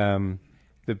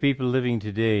 the people living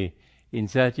today in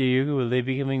Satya Yuga, will they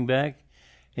be coming back?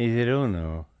 And he said, oh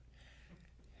no.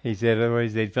 He said,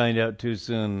 otherwise they'd find out too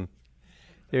soon.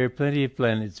 There are plenty of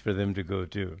planets for them to go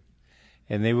to,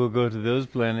 and they will go to those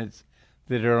planets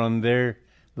that are on their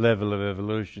level of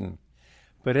evolution.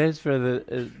 But as for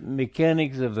the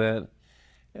mechanics of that,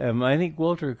 I think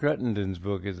Walter Cruttenden's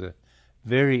book is a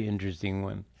very interesting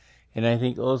one, and I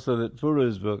think also that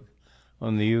Puru's book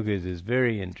on the yugas is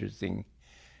very interesting.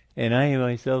 And I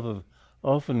myself have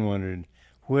often wondered,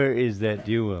 where is that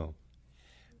dual?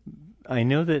 I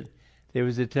know that there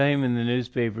was a time in the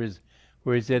newspapers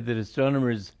where it said that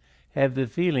astronomers have the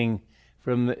feeling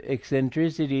from the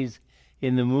eccentricities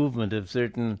in the movement of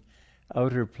certain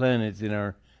outer planets in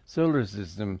our solar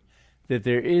system that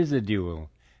there is a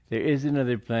dual. There is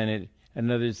another planet,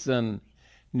 another sun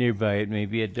nearby. It may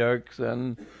be a dark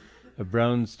sun, a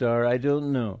brown star, I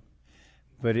don't know.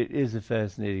 But it is a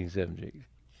fascinating subject.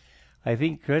 I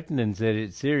think Crittenden said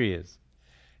it's serious,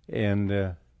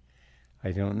 and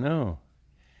I don't know.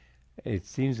 It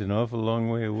seems an awful long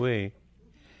way away,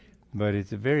 but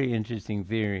it's a very interesting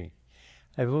theory.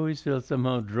 I've always felt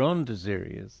somehow drawn to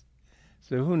Sirius,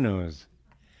 so who knows?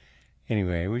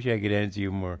 Anyway, I wish I could answer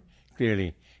you more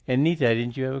clearly. And Nita,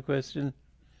 didn't you have a question?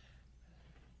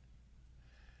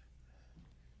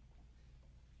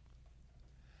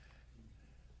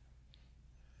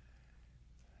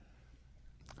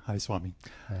 Hi, Swami.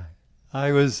 Hi.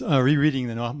 I was rereading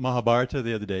the Mahabharata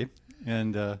the other day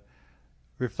and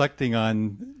reflecting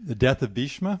on the death of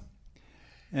Bhishma.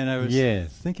 And I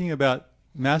was thinking about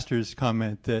Master's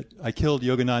comment that I killed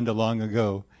Yogananda long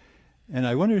ago. And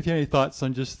I wonder if you have any thoughts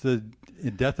on just the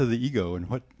death of the ego and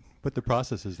what the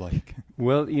process is like.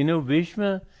 Well, you know,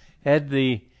 Bhishma had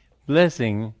the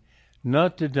blessing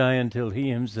not to die until he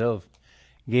himself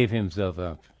gave himself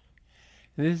up.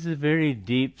 This is a very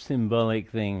deep symbolic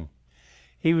thing.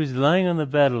 He was lying on the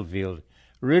battlefield,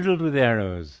 riddled with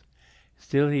arrows.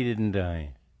 Still he didn't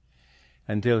die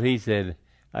until he said,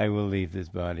 I will leave this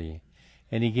body.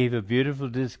 And he gave a beautiful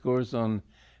discourse on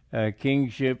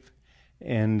kingship,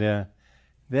 and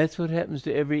that's what happens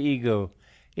to every ego.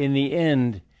 In the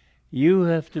end, you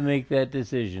have to make that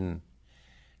decision.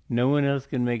 No one else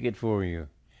can make it for you.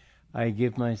 I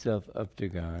give myself up to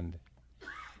God.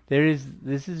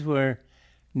 This is where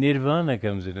nirvana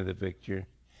comes into the picture.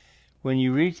 When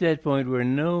you reach that point where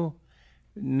no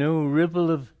ripple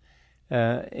of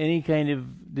any kind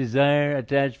of desire,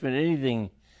 attachment, anything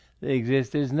that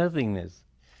exists, there's nothingness.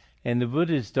 And the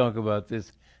Buddhists talk about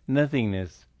this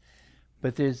nothingness.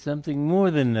 But there's something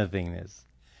more than nothingness.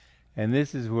 And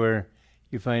this is where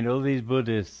you find all these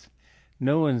Buddhists,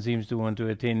 no one seems to want to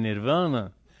attain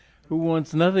nirvana. Who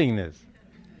wants nothingness?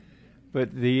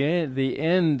 But the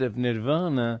end of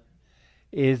nirvana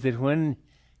is that when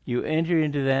you enter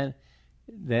into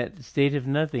that state of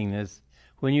nothingness,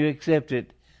 when you accept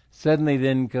it, suddenly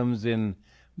then comes in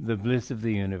the bliss of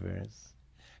the universe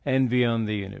and beyond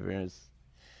the universe.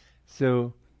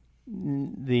 So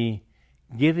the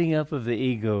giving up of the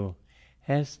ego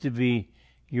has to be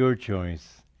your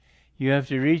choice. You have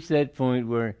to reach that point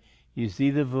where you see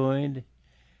the void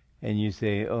and you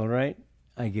say, all right,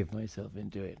 I give myself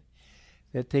into it.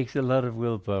 That takes a lot of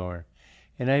willpower.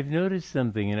 And I've noticed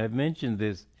something, and I've mentioned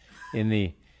this in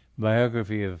the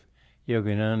biography of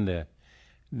Yogananda,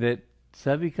 that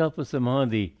Sabikalpa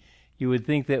Samadhi, you would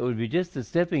think that would be just a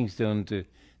stepping stone to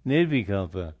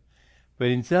Nirvikalpa. But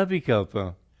in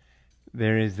Sabikalpa,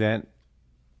 there is that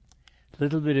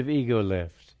little bit of ego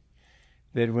left.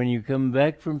 That when you come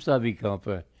back from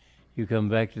Sabikalpa, you come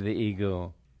back to the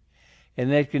ego. And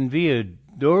that can be a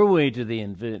doorway to the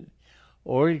infinite,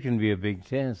 or it can be a big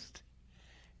test.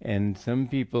 And some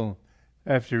people,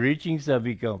 after reaching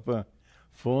Sabikalpa,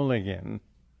 fall again.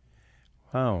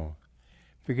 Wow.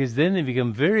 Because then they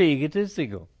become very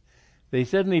egotistical. They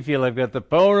suddenly feel, I've got the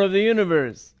power of the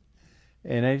universe.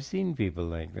 And I've seen people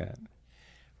like that,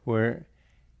 where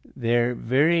their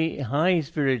very high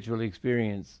spiritual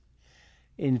experience,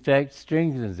 in fact,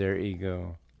 strengthens their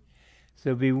ego.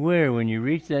 So beware when you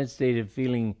reach that state of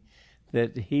feeling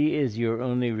that He is your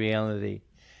only reality,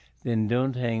 then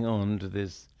don't hang on to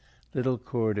this little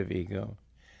cord of ego.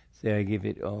 Say, I give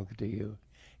it all to you.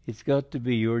 It's got to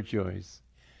be your choice.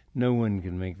 No one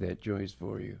can make that choice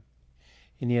for you.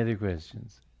 Any other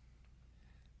questions?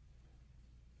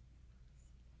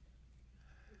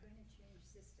 We're going to change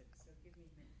systems, so give me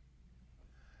a minute.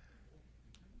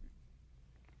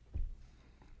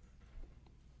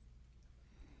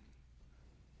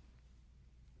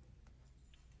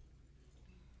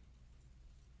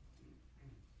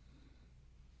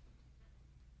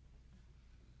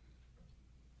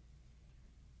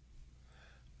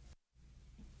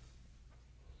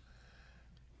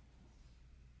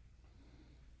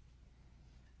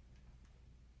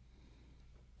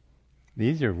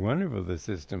 These are wonderful, the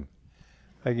system.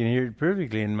 I can hear it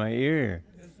perfectly in my ear.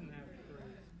 Isn't that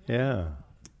great? Yeah.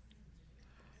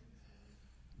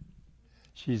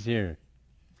 She's here.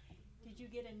 Did you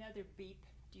get another beep?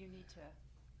 Do you need to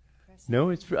press?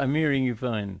 No, I'm hearing you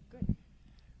fine. Good.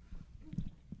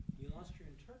 You lost your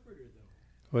interpreter,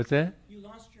 though. What's that? You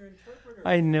lost your interpreter.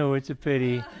 I know, it's a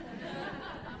pity.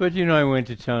 But you know, I went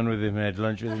to town with him, had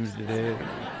lunch with him today.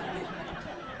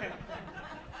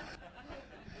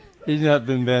 He's not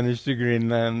been banished to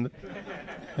Greenland.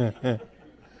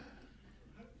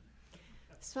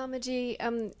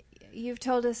 Swamiji, you've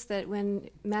told us that when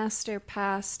Master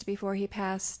passed, before he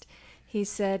passed, he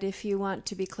said, if you want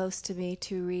to be close to me,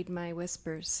 to read my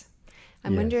whispers.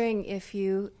 I'm wondering if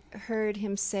you heard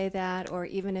him say that, or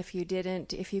even if you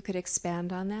didn't, if you could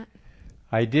expand on that?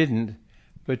 I didn't,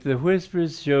 but the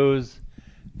whispers shows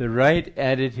the right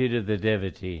attitude of the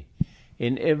devotee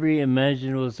in every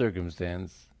imaginable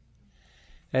circumstance.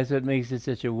 That's what makes it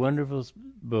such a wonderful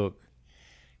book.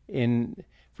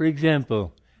 For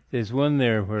example, there's one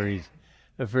there where he's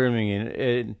affirming,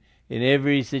 in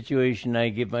every situation I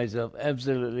give myself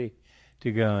absolutely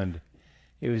to God.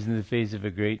 It was in the face of a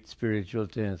great spiritual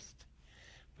test.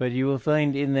 But you will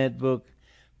find in that book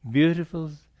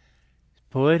beautiful,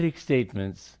 poetic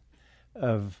statements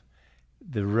of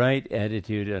the right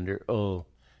attitude under all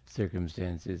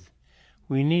circumstances.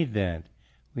 We need that.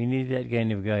 We need that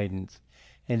kind of guidance.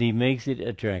 And he makes it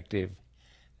attractive.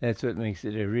 That's what makes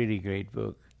it a really great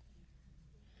book.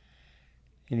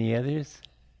 Any others?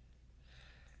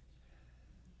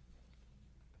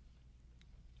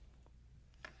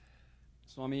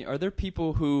 Swami, are there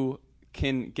people who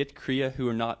can get Kriya who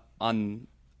are not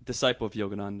disciple of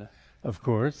Yogananda? Of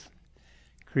course.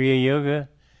 Kriya Yoga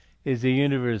is a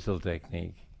universal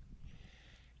technique.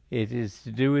 It is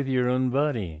to do with your own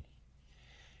body.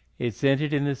 It's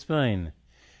centered in the spine.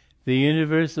 The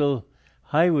universal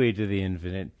highway to the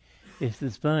infinite is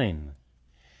the spine.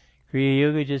 Kriya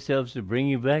Yoga just helps to bring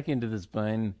you back into the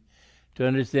spine to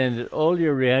understand that all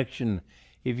your reaction,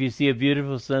 if you see a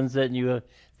beautiful sunset and you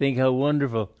think how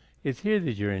wonderful, it's here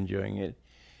that you're enjoying it.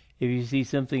 If you see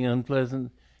something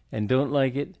unpleasant and don't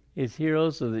like it, it's here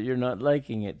also that you're not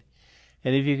liking it.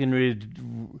 And if you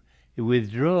can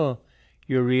withdraw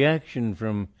your reaction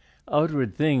from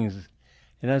outward things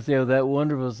and not say, oh, that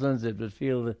wonderful sunset, but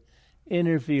feel the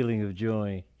inner feeling of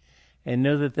joy, and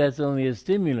know that that's only a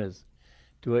stimulus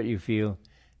to what you feel,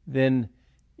 then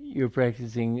you're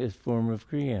practicing a form of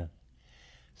Kriya.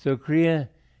 So Kriya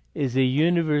is a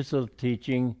universal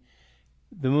teaching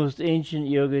the most ancient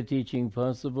yoga teaching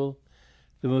possible,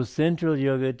 the most central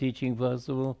yoga teaching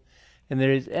possible, and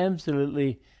there is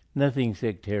absolutely nothing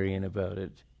sectarian about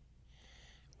it.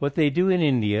 What they do in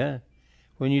India,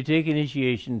 when you take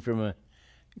initiation from a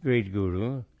great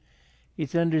guru,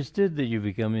 it's understood that you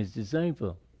become his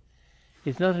disciple.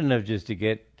 It's not enough just to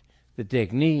get the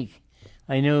technique.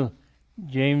 I know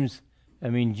Gene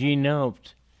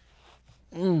Haupt.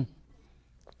 Gene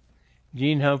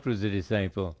Haupt was a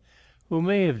disciple who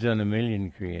may have done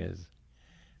 1,000,000 kriyas.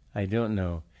 I don't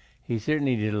know. He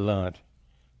certainly did a lot.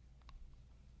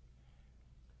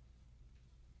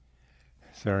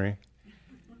 Sorry.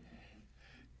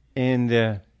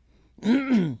 And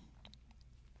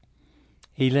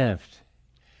he left.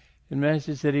 And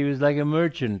Master said he was like a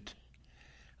merchant.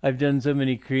 I've done so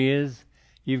many kriyas,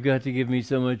 you've got to give me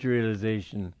so much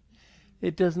realization.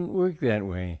 It doesn't work that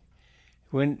way.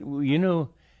 When, you know,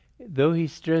 though he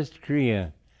stressed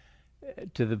kriya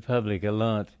to the public a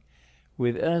lot,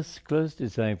 with us close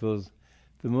disciples,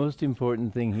 the most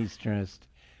important thing he stressed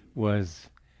was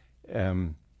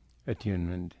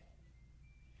attunement.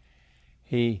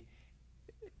 He,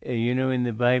 you know, in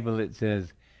the Bible it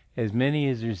says, as many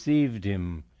as received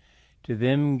him, to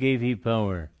them gave he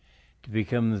power to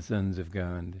become the sons of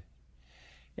God.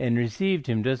 And received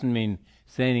him doesn't mean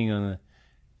standing on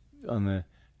the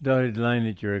dotted line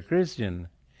that you're a Christian.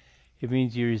 It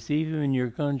means you receive him in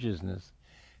your consciousness.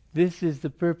 This is the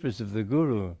purpose of the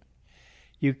Guru.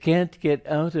 You can't get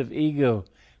out of ego.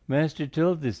 Master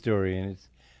told this story, and it's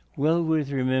well worth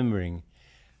remembering,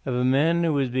 of a man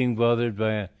who was being bothered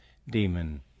by a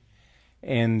demon.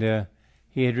 And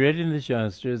he had read in the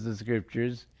Shastras, the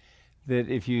scriptures, that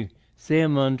if you say a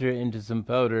mantra into some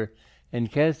powder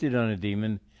and cast it on a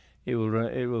demon, it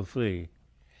will flee.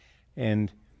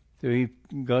 And so he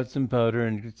got some powder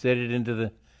and said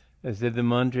the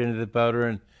mantra into the powder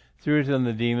and threw it on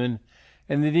the demon,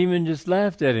 and the demon just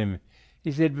laughed at him.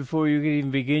 He said, before you could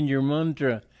even begin your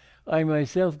mantra, I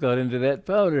myself got into that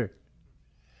powder.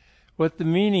 What the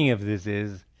meaning of this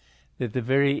is, that the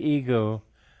very ego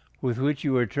with which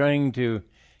you are trying to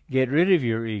get rid of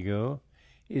your ego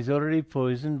is already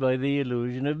poisoned by the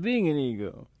illusion of being an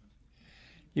ego.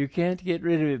 You can't get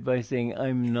rid of it by saying,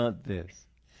 I'm not this.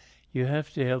 You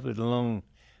have to help it along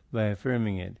by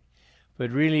affirming it.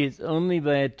 But really it's only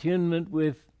by attunement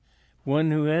with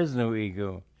one who has no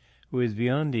ego, who is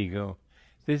beyond ego.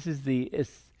 This is the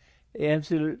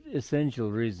absolute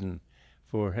essential reason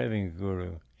for having a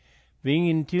guru. Being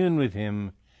in tune with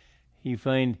him, you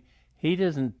find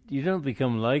you don't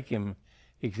become like him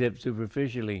except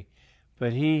superficially,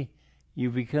 but you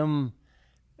become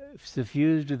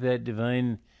suffused with that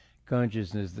divine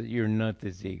consciousness that you're not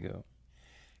this ego.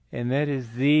 And that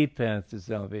is the path to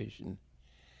salvation.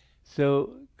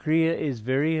 So Kriya is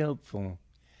very helpful,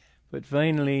 but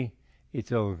finally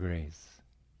it's all grace.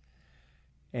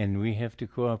 And we have to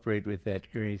cooperate with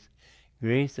that grace.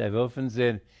 Grace, I've often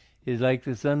said, is like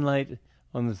the sunlight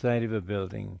on the side of a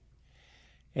building.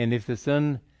 And if the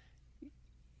sun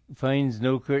finds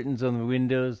no curtains on the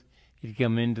windows, it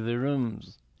come into the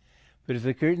rooms. But if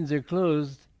the curtains are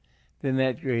closed, then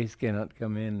that grace cannot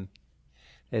come in.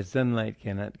 That sunlight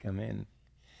cannot come in.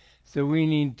 So we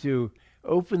need to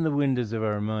open the windows of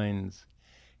our minds.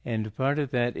 And part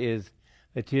of that is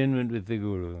attunement with the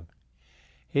Guru.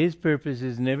 His purpose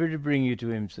is never to bring you to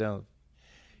himself.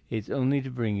 It's only to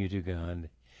bring you to God.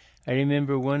 I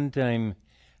remember one time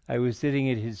I was sitting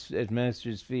at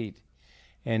Master's feet,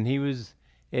 and he was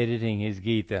editing his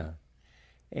Gita,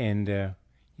 and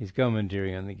his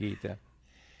commentary on the Gita.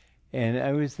 And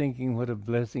I was thinking what a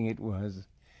blessing it was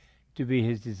to be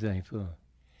his disciple.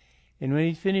 And when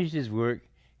he finished his work,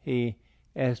 he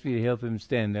asked me to help him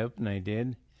stand up, and I did.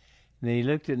 And then he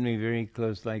looked at me very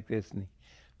close like this, and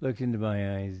he looked into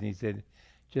my eyes, and he said,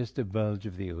 just a bulge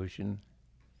of the ocean.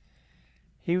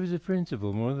 He was a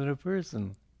principle more than a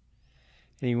person.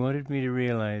 And he wanted me to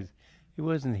realize it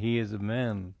wasn't he as a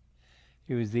man.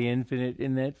 It was the infinite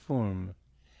in that form.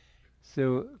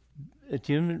 So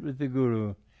attunement with the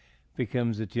Guru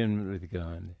becomes attunement with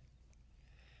God.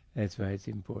 That's why it's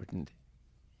important.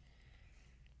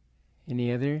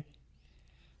 Any other?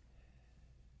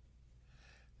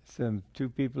 Two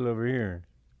people over here.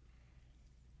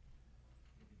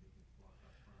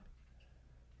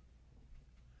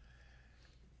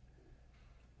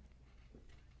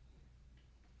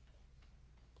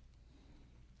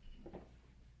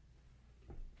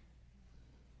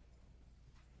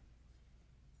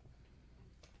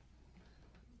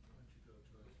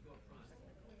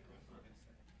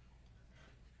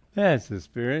 That's the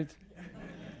spirit.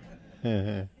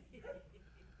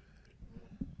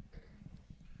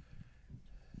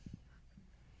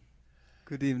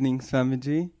 Good evening,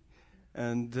 Swamiji.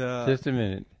 And just a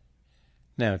minute.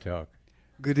 Now talk.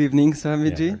 Good evening,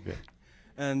 Swamiji. Yeah, okay.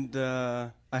 And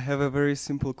I have a very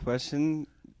simple question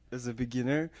as a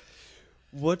beginner.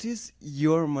 What is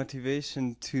your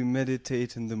motivation to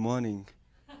meditate in the morning?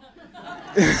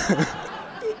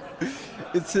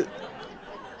 It's a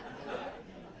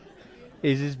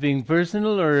Is this being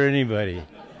personal or anybody?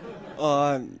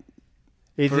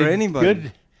 It's for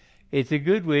anybody. It's a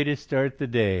good way to start the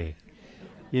day.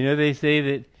 You know, they say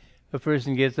that a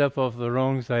person gets up off the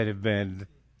wrong side of bed.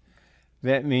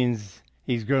 That means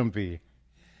he's grumpy.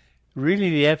 Really,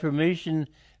 the affirmation,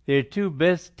 there are two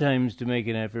best times to make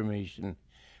an affirmation.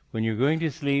 When you're going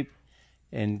to sleep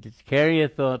and to carry a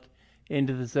thought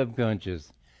into the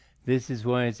subconscious. This is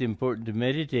why it's important to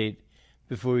meditate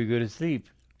before you go to sleep.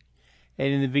 And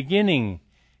in the beginning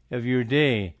of your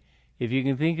day, if you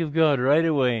can think of God right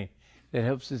away, that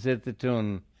helps to set the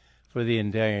tone for the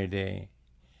entire day.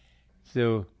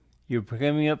 So you're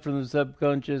coming up from the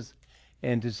subconscious,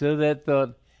 and to sow that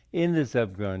thought in the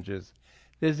subconscious.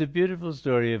 There's a beautiful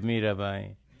story of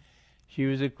Mirabai. She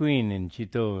was a queen in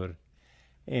Chittor,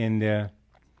 and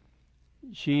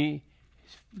she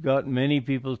got many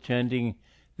people chanting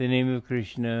the name of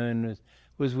Krishna and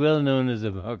was well known as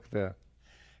a bhakta.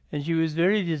 And she was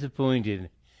very disappointed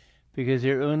because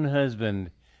her own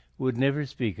husband would never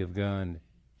speak of God.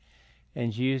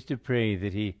 And she used to pray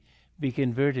that he be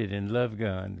converted and love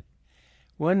God.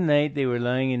 One night they were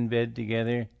lying in bed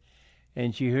together,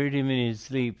 and she heard him in his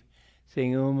sleep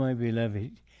saying, "Oh, my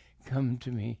beloved, come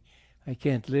to me. I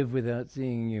can't live without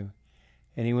seeing you."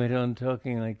 And he went on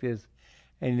talking like this.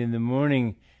 And in the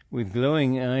morning, with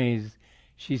glowing eyes,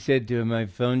 she said to him,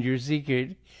 "I've found your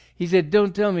secret." He said,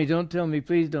 don't tell me,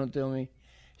 please don't tell me."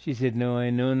 She said, "No, I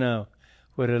know now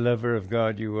what a lover of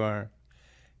God you are."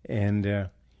 And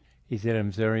he said,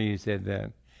 "I'm sorry you said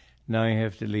that. Now I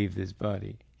have to leave this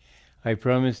body. I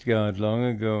promised God long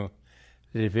ago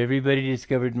that if everybody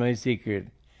discovered my secret,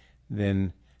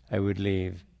 then I would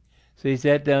leave." So he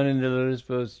sat down in the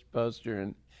lotus posture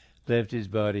and left his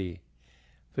body.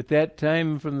 But that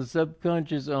time from the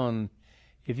subconscious on,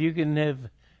 if you can have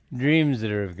dreams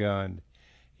that are of God,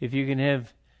 if you can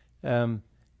have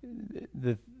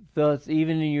the thoughts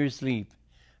even in your sleep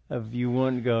of you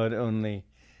want God only,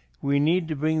 we need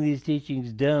to bring these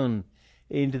teachings down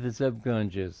into the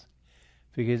subconscious,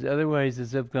 because otherwise the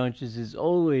subconscious is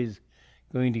always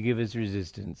going to give us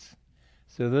resistance.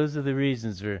 So those are the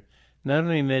reasons for not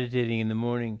only meditating in the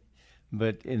morning,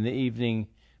 but in the evening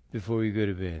before you go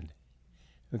to bed.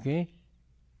 Okay?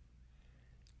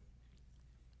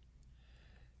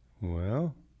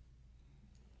 Well,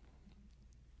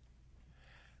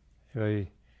 have I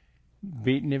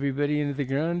beaten everybody into the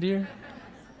ground here?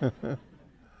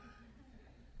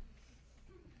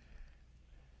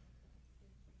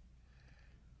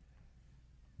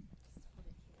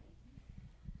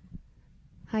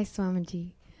 Hi,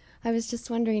 Swamiji. I was just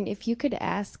wondering if you could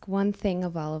ask one thing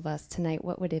of all of us tonight,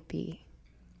 what would it be?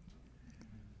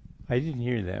 I didn't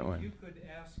hear that one. If you could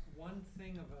ask one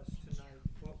thing of us tonight,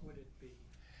 what would it be?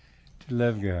 To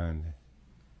love God.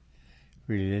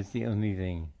 Really, that's the only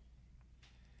thing.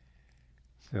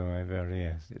 So I've already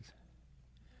asked it.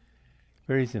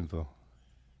 Very simple.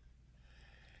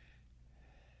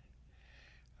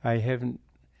 I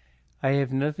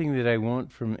have nothing that I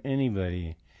want from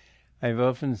anybody. I've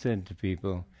often said to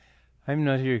people, I'm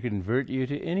not here to convert you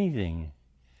to anything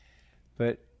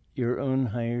but your own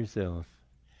higher self.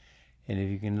 And if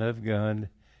you can love God,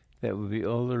 that would be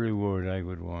all the reward I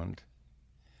would want.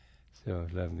 So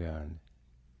love God.